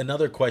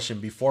another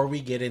question before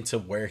we get into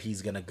where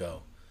he's going to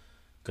go.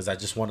 Because I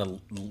just want to,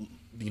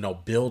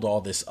 build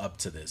all this up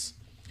to this.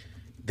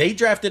 They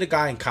drafted a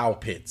guy in Kyle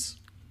Pitts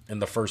in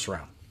the first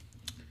round.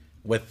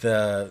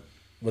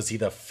 Was he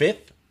the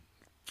 5th?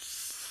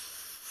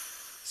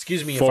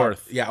 Excuse me.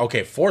 4th.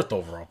 4th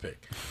overall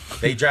pick.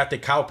 They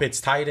drafted Kyle Pitts,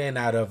 tight end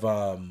out of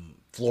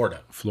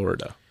Florida.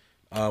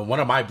 One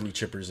of my blue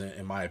chippers,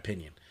 in my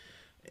opinion,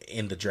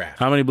 in the draft.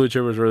 How many blue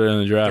chippers were there in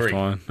the draft? 3.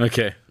 One.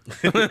 Okay.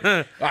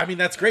 I mean,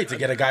 that's great to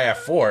get a guy at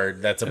 4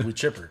 that's a blue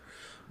chipper.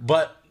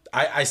 But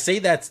I say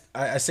that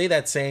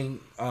saying,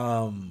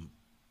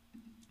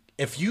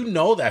 if you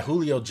know that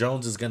Julio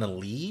Jones is going to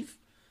leave,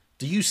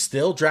 do you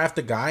still draft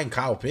a guy in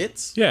Kyle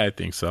Pitts? Yeah, I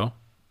think so.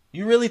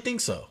 You really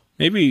think so?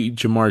 Maybe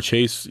Jamar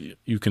Chase,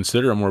 you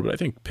consider him more, but I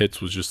think Pitts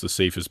was just the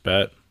safest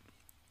bet.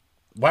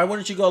 Why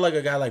wouldn't you go like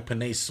a guy like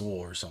Penei Sewell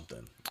or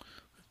something?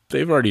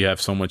 They've already have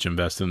so much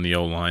invested in the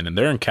O-line, and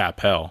they're in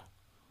cap hell.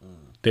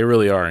 They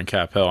really are in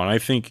cap hell. And I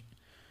think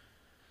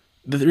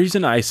the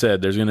reason I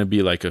said there's going to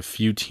be like a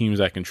few teams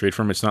that can trade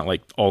for him, it's not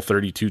like all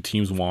 32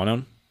 teams want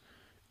him.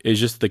 It's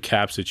just the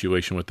cap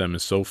situation with them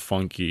is so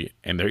funky,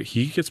 and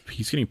he's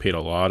getting paid a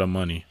lot of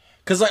money.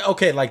 Because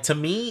to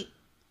me,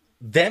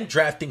 them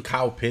drafting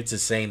Kyle Pitts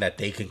is saying that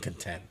they can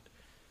contend,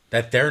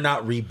 that they're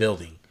not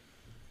rebuilding,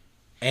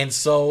 and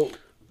so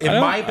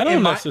I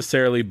don't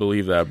necessarily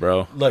believe that,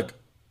 bro. Look,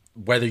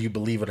 whether you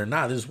believe it or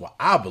not, this is what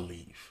I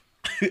believe.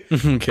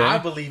 Okay. I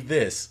believe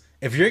this: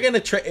 if you're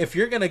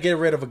gonna get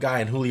rid of a guy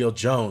in Julio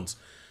Jones,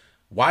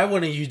 why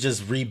wouldn't you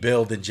just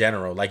rebuild in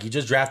general? Like, you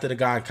just drafted a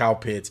guy in Kyle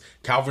Pitts.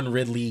 Calvin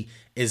Ridley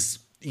is,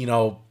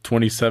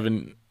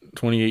 27,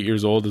 28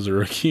 years old as a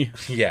rookie.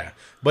 Yeah.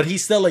 But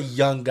he's still a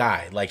young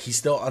guy. Like, he's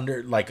still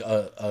under, like,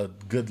 a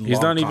good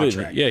long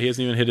contract. He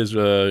hasn't even hit his,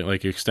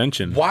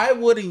 extension. Why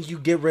wouldn't you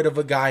get rid of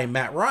a guy in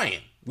Matt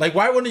Ryan? Like,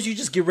 why wouldn't you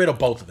just get rid of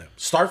both of them?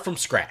 Start from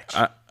scratch.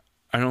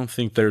 I don't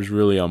think there's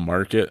really a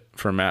market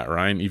for Matt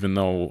Ryan, even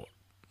though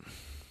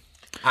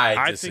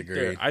I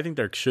disagree. I think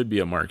there should be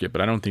a market,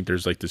 but I don't think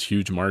there's like this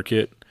huge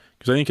market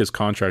because I think his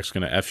contract's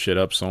going to F shit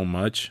up so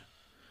much.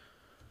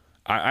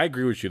 I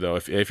agree with you though.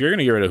 If you're going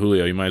to get rid of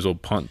Julio, you might as well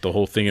punt the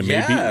whole thing, and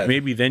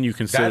maybe then you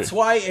consider. That's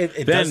why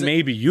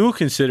maybe you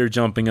consider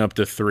jumping up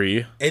to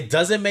 3. It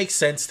doesn't make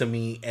sense to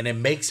me, and it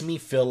makes me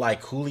feel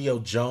like Julio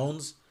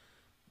Jones.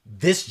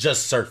 This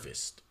just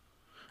surfaced.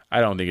 I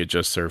don't think it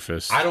just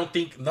surfaced. I don't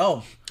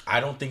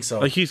think so.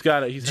 Like he's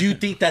got it. Do you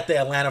think that the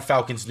Atlanta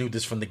Falcons knew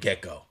this from the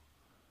get-go?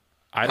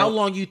 How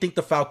long do you think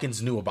the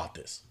Falcons knew about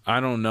this? I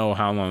don't know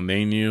how long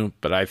they knew,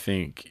 but I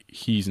think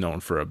he's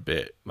known for a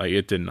bit. Like,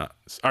 it did not.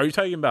 Are you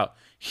talking about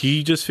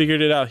he just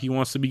figured it out, he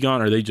wants to be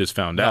gone, or they just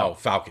found out? No,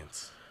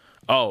 Falcons.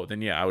 Oh,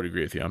 then yeah, I would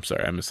agree with you. I'm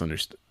sorry, I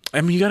misunderstood.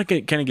 I mean, you got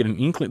to kind of get an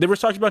inkling. There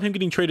was talks about him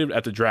getting traded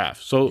at the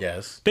draft, so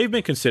yes, they've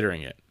been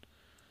considering it.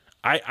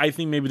 I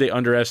think maybe they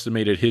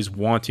underestimated his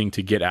wanting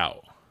to get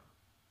out.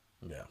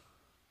 Yeah.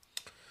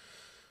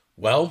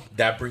 Well,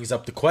 that brings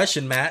up the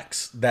question,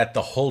 Max, that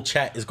the whole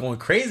chat is going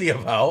crazy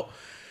about.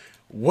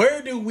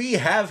 Where do we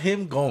have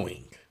him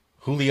going?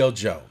 Julio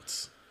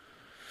Jones.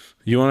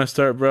 You want to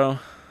start, bro?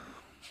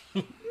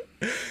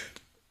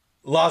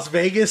 Las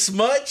Vegas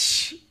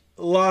much?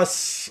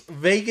 Guys?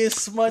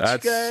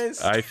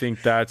 I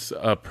think that's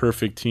a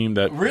perfect team.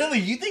 Really?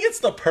 You think it's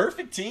the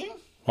perfect team?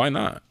 Why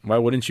not? Why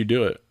wouldn't you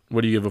do it?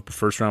 What do you give up a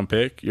first-round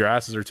pick? Your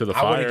asses are to the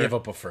fire. I wouldn't give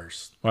up a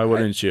first. Why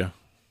wouldn't you?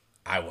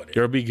 I wouldn't.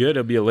 It'll be good.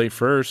 It'll be a late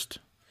first.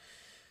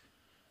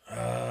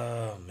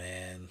 Oh,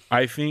 man.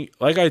 I think,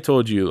 like I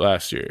told you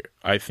last year,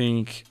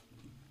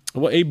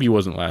 AB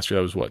wasn't last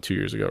year. That was, 2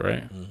 years ago,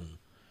 right? Mm-hmm.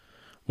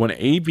 When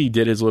AB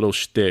did his little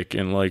shtick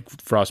and,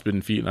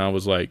 frostbitten feet, and I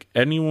was like,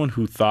 anyone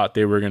who thought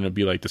they were going to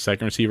be, the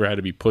second receiver had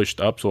to be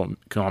pushed up so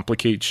it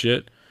complicates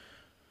shit.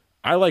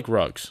 I like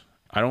Ruggs.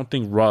 I don't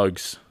think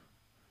Ruggs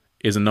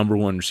is a number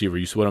 1 receiver.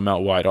 You sweat him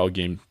out wide all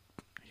game,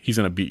 he's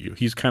going to beat you.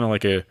 He's kind of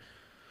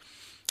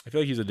I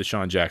feel like he's a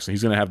Deshaun Jackson.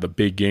 He's going to have the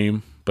big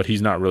game, but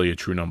he's not really a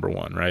true number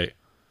 1, right?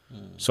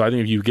 So I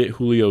think if you get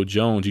Julio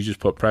Jones, you just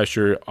put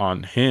pressure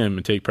on him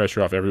and take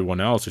pressure off everyone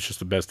else. It's just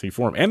the best thing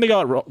for him. And they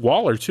got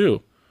Waller,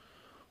 too.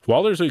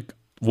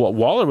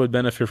 Waller would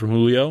benefit from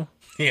Julio.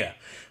 Yeah.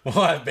 Well,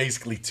 I have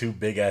basically 2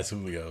 big-ass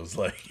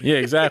Julios. Yeah,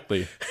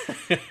 exactly.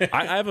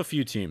 I have a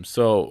few teams.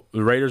 So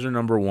the Raiders are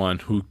number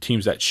 1,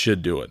 teams that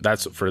should do it.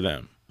 That's for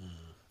them.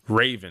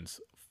 Ravens,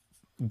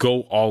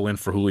 go all in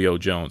for Julio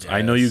Jones. Yes.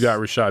 I know you got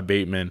Rashad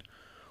Bateman.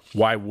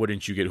 Why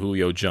wouldn't you get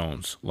Julio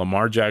Jones?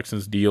 Lamar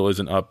Jackson's deal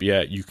isn't up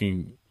yet. You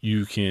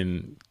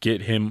can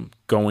get him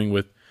going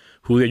with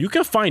Julio. You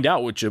can find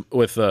out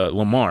with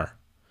Lamar.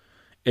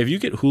 If you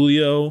get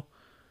Julio,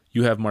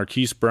 you have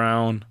Marquise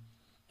Brown,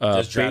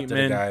 Just drafted a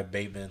Bateman, guy,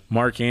 Bateman.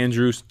 Mark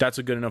Andrews. That's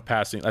a good enough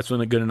passing. That's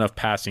a good enough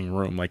passing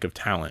room, like of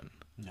talent.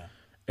 Yeah.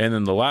 And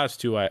then the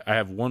last two, I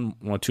have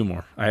two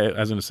more. I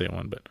was going to say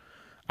one, but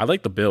I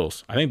like the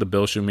Bills. I think the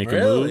Bills should make a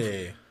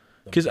move.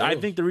 Because I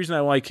think the reason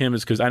I like him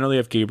is because I know they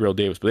have Gabriel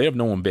Davis, but they have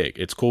no one big.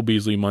 It's Cole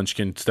Beasley,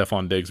 Munchkin,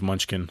 Stephon Diggs,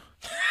 Munchkin.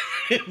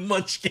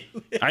 Munchkin.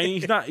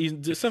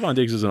 Stephon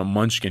Diggs isn't a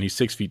Munchkin. He's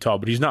 6 feet tall,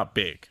 but he's not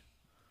big.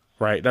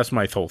 Right? That's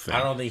my whole thing.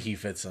 I don't think he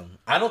fits him.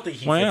 I don't think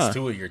he fits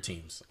two of your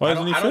teams. Why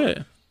doesn't he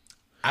fit?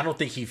 I don't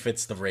think he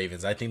fits the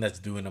Ravens. I think that's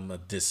doing him a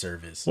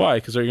disservice. Why?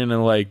 Because they're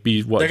gonna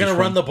be what? They're gonna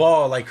run the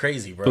ball like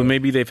crazy, bro. But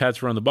maybe they've had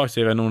to run the ball.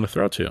 They've had no one to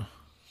throw to.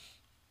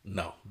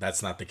 No,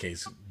 that's not the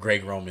case.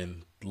 Greg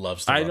Roman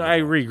loves to. I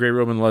agree. Greg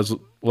Roman loves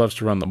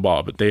to run the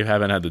ball, but they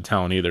haven't had the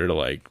talent either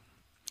to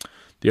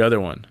the other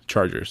one,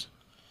 Chargers.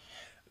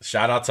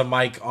 Shout out to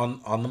Mike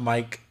on the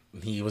mic.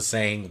 He was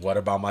saying, "What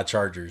about my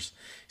Chargers?"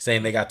 He's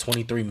saying they got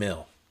 23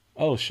 mil.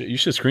 Oh shit! You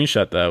should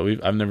screenshot that.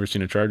 I've never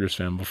seen a Chargers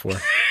fan before.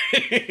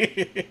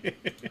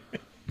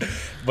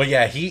 But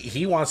yeah,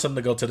 he wants them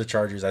to go to the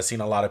Chargers. I've seen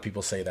a lot of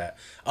people say that.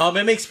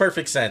 It makes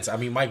perfect sense. I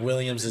mean, Mike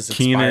Williams is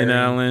inspiring. Keenan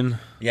Allen.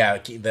 Yeah,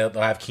 they'll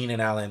have Keenan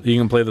Allen. He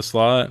can play the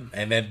slot.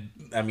 And then,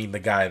 I mean, the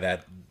guy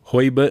that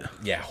Hoybut.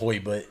 Yeah,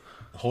 Hoybut.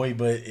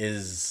 Hoybut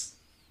is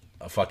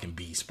a fucking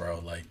beast, bro.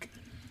 Like,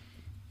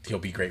 he'll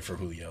be great for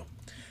Julio.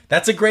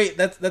 That's a great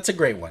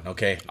one.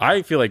 Okay,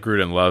 I feel like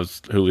Gruden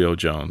loves Julio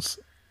Jones.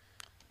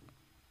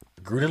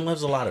 Gruden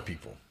loves a lot of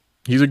people.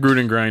 He's a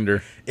Gruden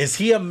grinder. Is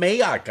he a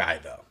Mayock guy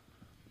though?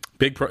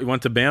 He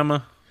went to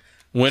Bama,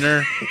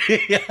 winner.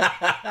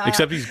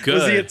 Except he's good.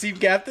 Was he a team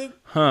captain?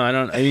 I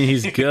mean,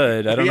 he's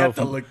good. I don't know. Have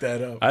to look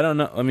that up. I don't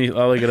know. I'll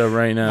look it up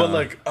right now. But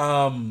look,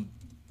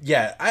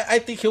 yeah, I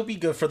think he'll be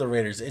good for the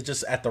Raiders. It's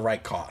just at the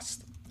right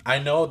cost. I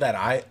know that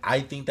I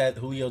think that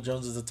Julio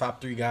Jones is a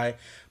top 3 guy,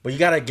 but you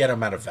got to get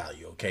him at a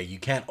value, okay? You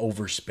can't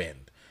overspend.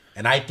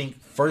 And I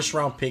think first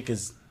round pick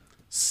is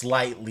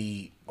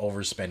slightly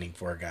overspending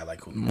for a guy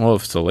like Julio. Well,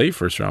 if it's a late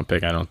first round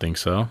pick, I don't think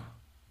so.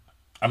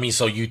 I mean,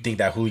 so you think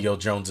that Julio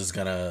Jones is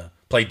going to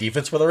play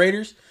defense for the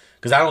Raiders?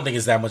 Because I don't think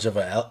it's that much of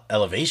an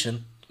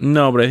elevation.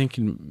 No, but I think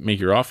he can make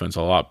your offense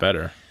a lot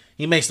better.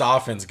 He makes the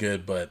offense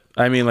good, but...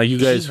 I mean, like you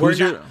guys...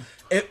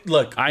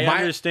 I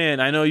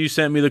understand. I know you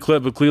sent me the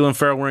clip of Cleveland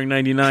Farrell wearing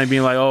 99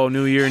 being like, oh,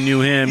 new year,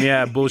 new him.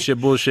 Yeah, bullshit.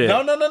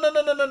 No.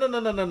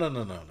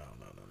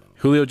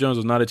 Julio Jones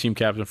was not a team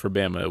captain for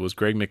Bama. It was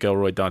Greg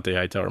McElroy, Dante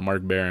Hightower,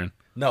 Mark Barron.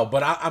 No,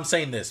 but I'm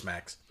saying this,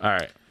 Max. All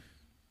right.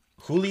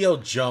 Julio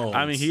Jones.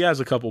 I mean, he has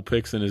a couple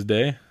picks in his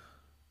day.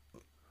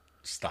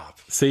 Stop.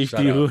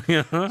 Safety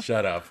Julio.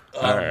 Shut up.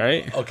 All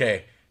right.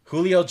 Okay.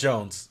 Julio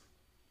Jones.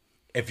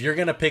 If you're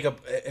gonna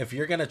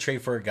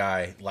trade for a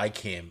guy like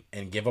him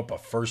and give up a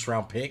first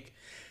round pick,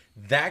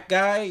 that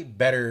guy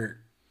better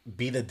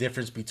be the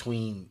difference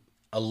between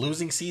a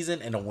losing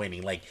season and a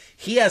winning. Like,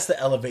 he has to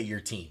elevate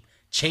your team.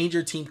 Change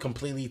your team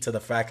completely to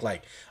the fact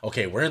like,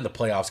 okay, we're in the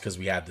playoffs because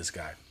we have this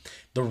guy.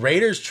 The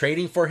Raiders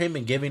trading for him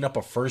and giving up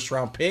a first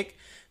round pick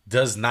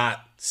does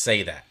not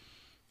say that.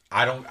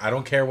 I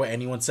don't care what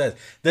anyone says.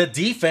 The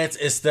defense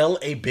is still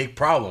a big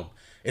problem.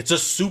 It's a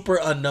super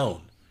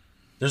unknown.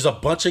 There's a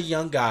bunch of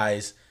young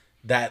guys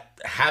that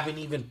haven't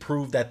even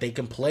proved that they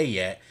can play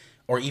yet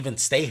or even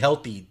stay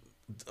healthy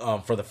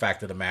for the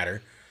fact of the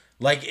matter.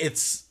 Like,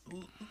 it's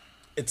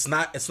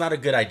not a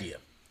good idea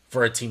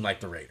for a team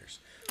like the Raiders.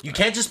 You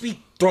can't just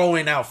be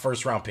throwing out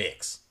first round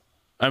picks.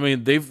 I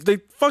mean, they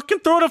fucking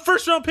throw out a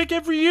first round pick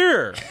every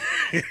year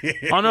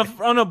on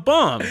a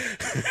bum.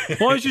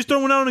 Why is you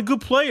throwing out a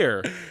good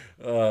player?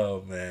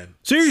 Oh man,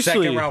 seriously,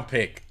 second round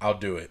pick, I'll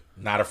do it.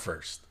 Not a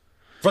first.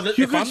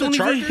 If I'm the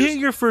Chargers, hit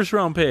your first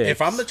round pick.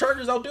 If I'm the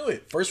Chargers, I'll do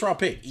it. First round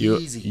pick,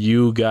 easy.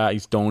 You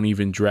guys don't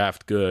even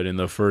draft good in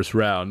the first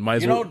round.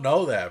 Don't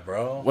know that,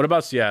 bro. What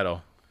about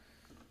Seattle?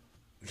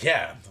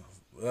 Yeah,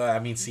 I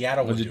mean,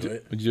 Seattle would do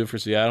it. Would you do it for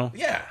Seattle?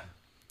 Yeah.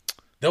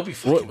 They'll be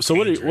fucking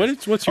So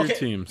dangerous. what's your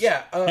teams?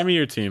 Yeah. Give me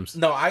your teams.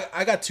 No,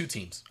 I got 2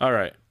 teams. All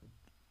right.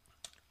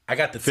 I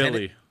got the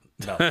Philly.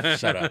 No,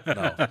 shut up.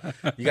 No.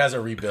 You guys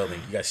are rebuilding.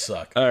 You guys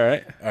suck. All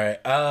right.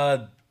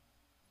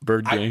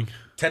 Bird gang.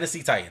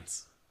 Tennessee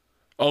Titans.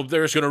 Oh,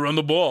 they're just going to run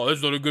the ball.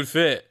 That's not a good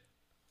fit.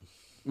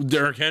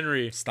 Derrick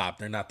Henry. Stop.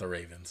 They're not the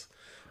Ravens.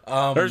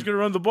 They're just going to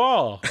run the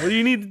ball. What do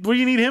you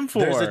need him for?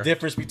 There's a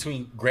difference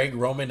between Greg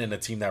Roman and a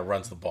team that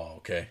runs the ball,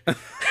 okay?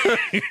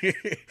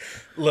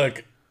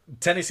 Look,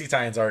 Tennessee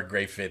Titans are a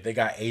great fit. They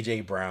got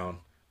A.J. Brown.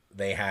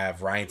 They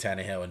have Ryan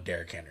Tannehill and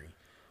Derrick Henry.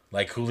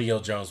 Like, Julio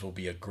Jones will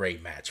be a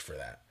great match for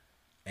that.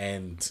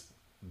 And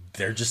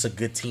they're just a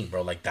good team,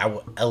 bro. Like, that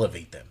will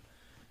elevate them.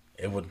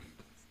 It would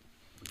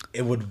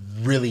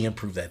really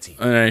improve that team.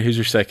 All right, who's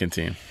your second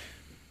team?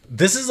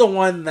 This is the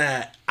one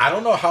that I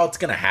don't know how it's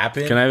going to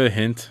happen. Can I have a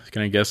hint?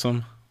 Can I guess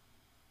them?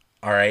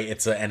 All right,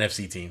 it's an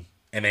NFC team,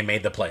 and they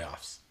made the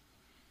playoffs.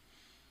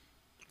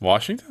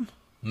 Washington?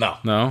 No.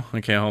 No?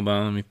 Okay, hold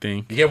on. Let me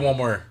think. You get one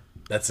more.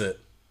 That's it.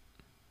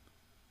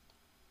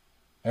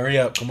 Hurry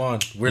up. Come on.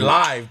 We're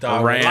live,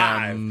 dog.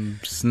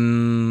 Rams. We're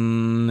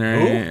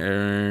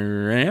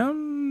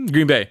live.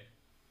 Green Bay.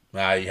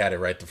 Nah, you had it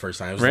right the first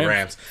time. It was the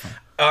Rams.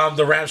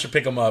 The Rams should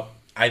pick him up.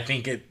 I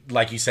think it,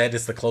 like you said,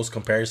 it's the close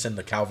comparison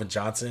to Calvin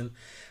Johnson.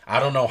 I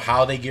don't know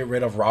how they get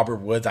rid of Robert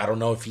Woods. I don't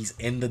know if he's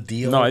in the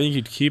deal. No, I think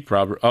you'd keep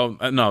Robert. Oh,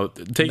 no.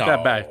 Take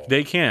that back.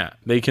 They can't.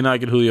 They cannot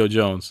get Julio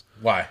Jones.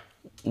 Why?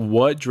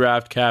 What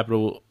draft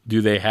capital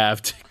do they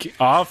have to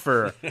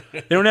offer?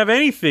 They don't have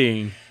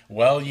anything.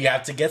 Well, you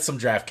have to get some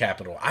draft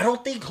capital. I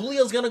don't think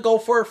Julio's going to go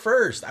for it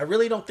first. I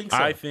really don't think so.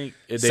 I think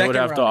they would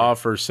have to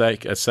offer a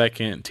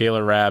second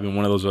Taylor Rabb and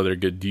one of those other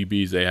good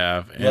DBs they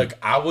have. And look,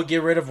 I would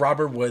get rid of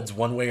Robert Woods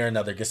one way or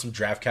another. Get some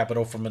draft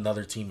capital from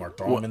another team or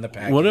throw him in the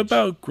package. What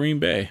about Green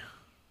Bay?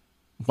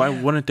 Why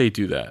wouldn't they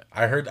do that?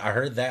 I heard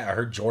that. I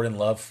heard Jordan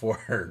Love for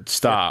her.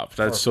 Stop.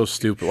 That's so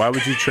stupid. Why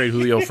would you trade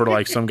Julio for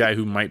like some guy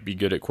who might be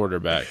good at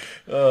quarterback?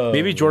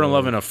 Maybe Jordan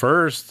Love in a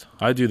first.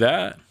 I'd do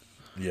that.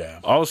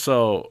 Yeah.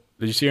 Also,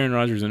 did you see Aaron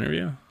Rodgers'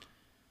 interview?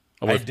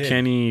 With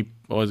Kenny,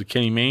 what was it,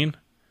 Kenny Mayne?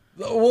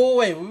 Well,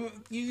 wait.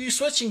 You're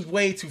switching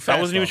way too fast. I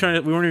wasn't even trying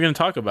to. We weren't even going to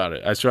talk about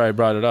it. I swear I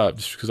brought it up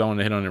just because I wanted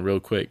to hit on it real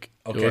quick.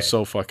 Okay. It was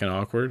so fucking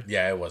awkward.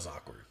 Yeah, it was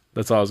awkward.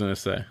 That's all I was going to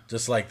say.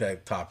 Just like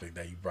that topic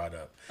that you brought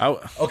up.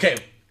 Okay,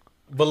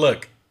 but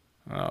look.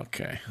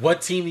 Okay.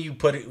 What team are you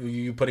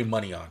putting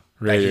money on?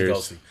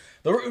 Raiders.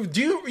 Do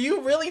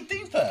you really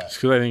think that? Just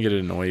because I think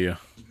it'd annoy you.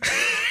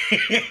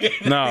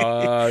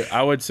 No,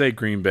 I would say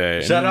Green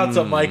Bay. Shout out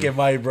to Mike and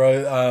Mike,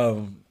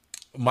 bro.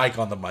 Mike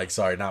on the mic.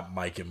 Sorry, not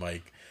Mike and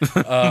Mike.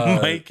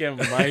 Mike and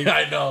Mike.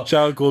 I know.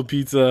 Shout out Cold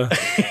Pizza.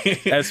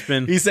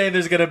 Espen. He's saying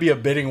there's gonna be a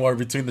bidding war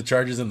between the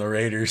Chargers and the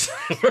Raiders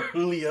for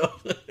Julio.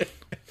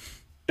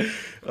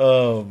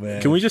 Oh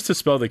man! Can we just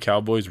dispel the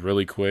Cowboys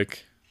really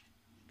quick?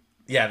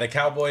 Yeah, the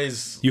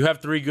Cowboys. You have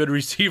 3 good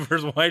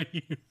receivers. Why do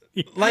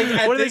you? Like,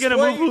 what are they going to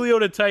move Julio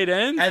to tight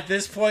end? At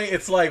this point,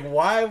 it's like,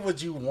 why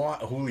would you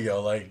want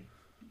Julio? Like,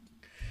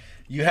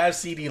 you have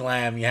CeeDee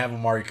Lamb, you have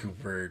Amari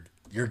Cooper,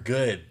 you're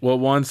good. What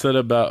Juan said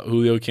about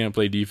Julio can't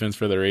play defense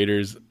for the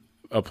Raiders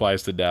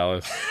applies to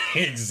Dallas.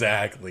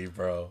 Exactly,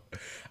 bro.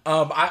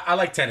 I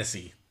like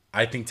Tennessee.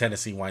 I think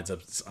Tennessee winds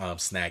up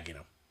snagging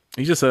him.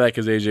 He just said that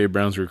because A.J.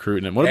 Brown's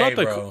recruiting him. What about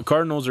the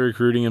Cardinals are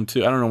recruiting him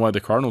too? I don't know why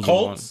the Cardinals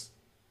Colts?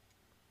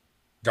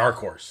 Dark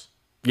horse.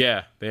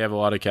 Yeah, they have a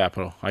lot of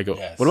capital.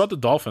 Yes. What about the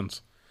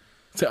Dolphins?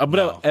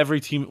 About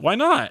every team. Why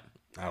not?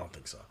 I don't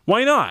think so.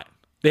 Why not?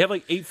 They have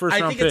like 8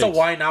 first-round picks. I think it's a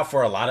why now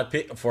for a lot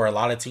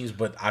of teams,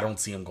 but I don't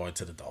see them going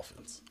to the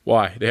Dolphins.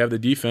 Why? They have the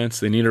defense.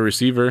 They need a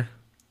receiver.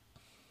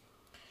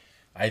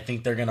 I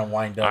think they're gonna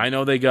wind up. I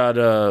know they got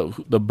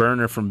the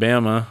burner from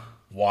Bama,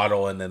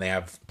 Waddle, and then they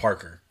have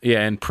Parker.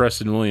 Yeah, and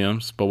Preston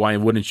Williams. But why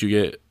wouldn't you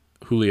get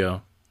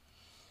Julio?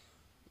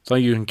 It's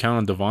like you can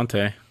count on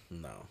Devontae.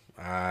 No,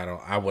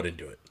 I wouldn't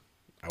do it.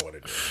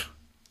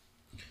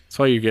 That's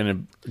why you're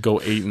gonna go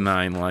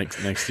 8-9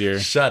 like next year.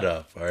 Shut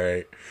up, all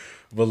right.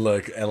 But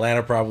look,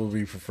 Atlanta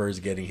probably prefers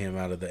getting him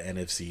out of the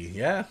NFC.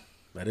 Yeah,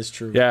 that is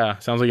true. Yeah,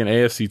 sounds like an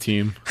AFC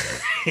team.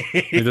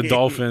 The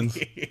Dolphins.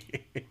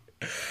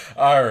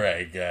 All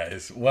right,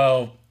 guys.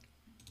 Well,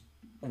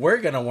 we're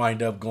gonna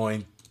wind up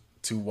going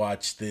to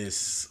watch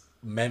this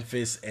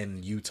Memphis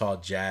and Utah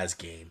Jazz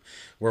game.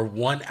 We're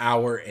 1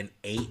 hour and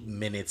 8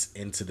 minutes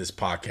into this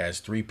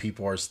podcast. 3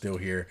 people are still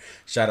here.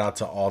 Shout out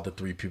to all the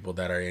 3 people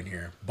that are in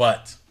here.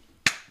 But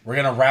we're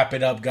going to wrap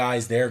it up,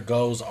 guys. There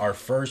goes our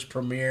first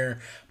premiere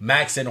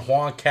Max and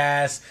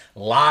JuanCast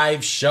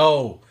live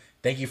show.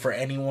 Thank you for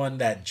anyone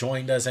that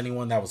joined us,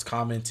 anyone that was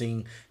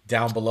commenting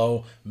down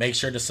below. Make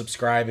sure to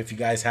subscribe if you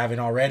guys haven't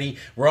already.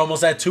 We're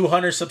almost at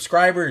 200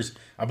 subscribers.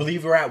 I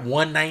believe we're at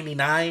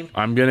 199.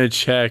 I'm going to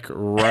check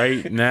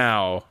right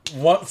now.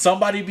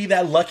 Somebody be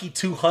that lucky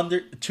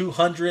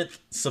 200th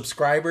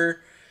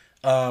subscriber.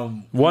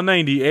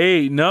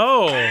 198.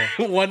 No.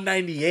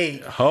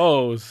 198.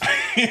 Hose.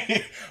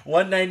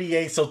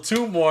 198. So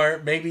 2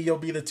 more. Maybe you'll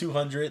be the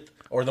 200th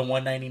or the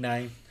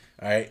 199.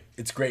 All right.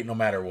 It's great no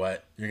matter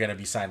what. You're going to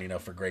be signing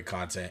up for great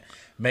content.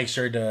 Make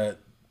sure to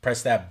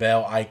press that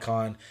bell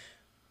icon.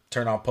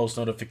 Turn on post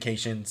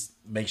notifications.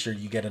 Make sure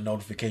you get a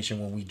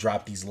notification when we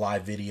drop these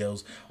live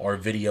videos or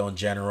video in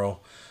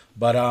general.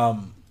 But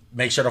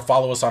make sure to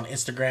follow us on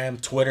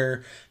Instagram,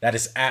 Twitter. That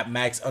is at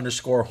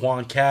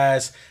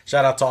Max_JuanCast.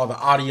 Shout out to all the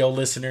audio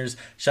listeners.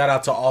 Shout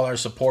out to all our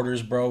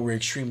supporters, bro. We're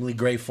extremely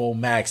grateful.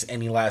 Max,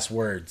 any last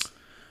words?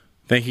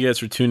 Thank you guys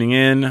for tuning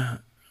in.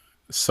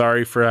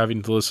 Sorry for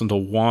having to listen to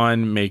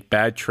Juan make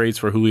bad trades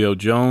for Julio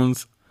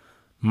Jones.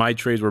 My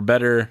trades were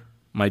better.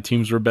 My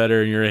teams were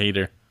better, and you're a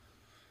hater.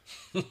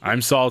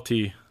 I'm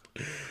salty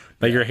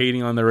that you're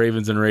hating on the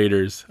Ravens and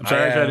Raiders. I'm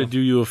sorry I tried to do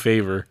you a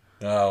favor.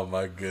 Oh,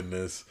 my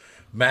goodness.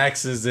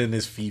 Max is in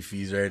his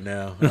fifis right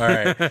now. All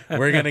right.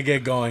 We're going to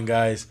get going,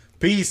 guys.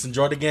 Peace.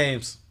 Enjoy the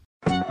games.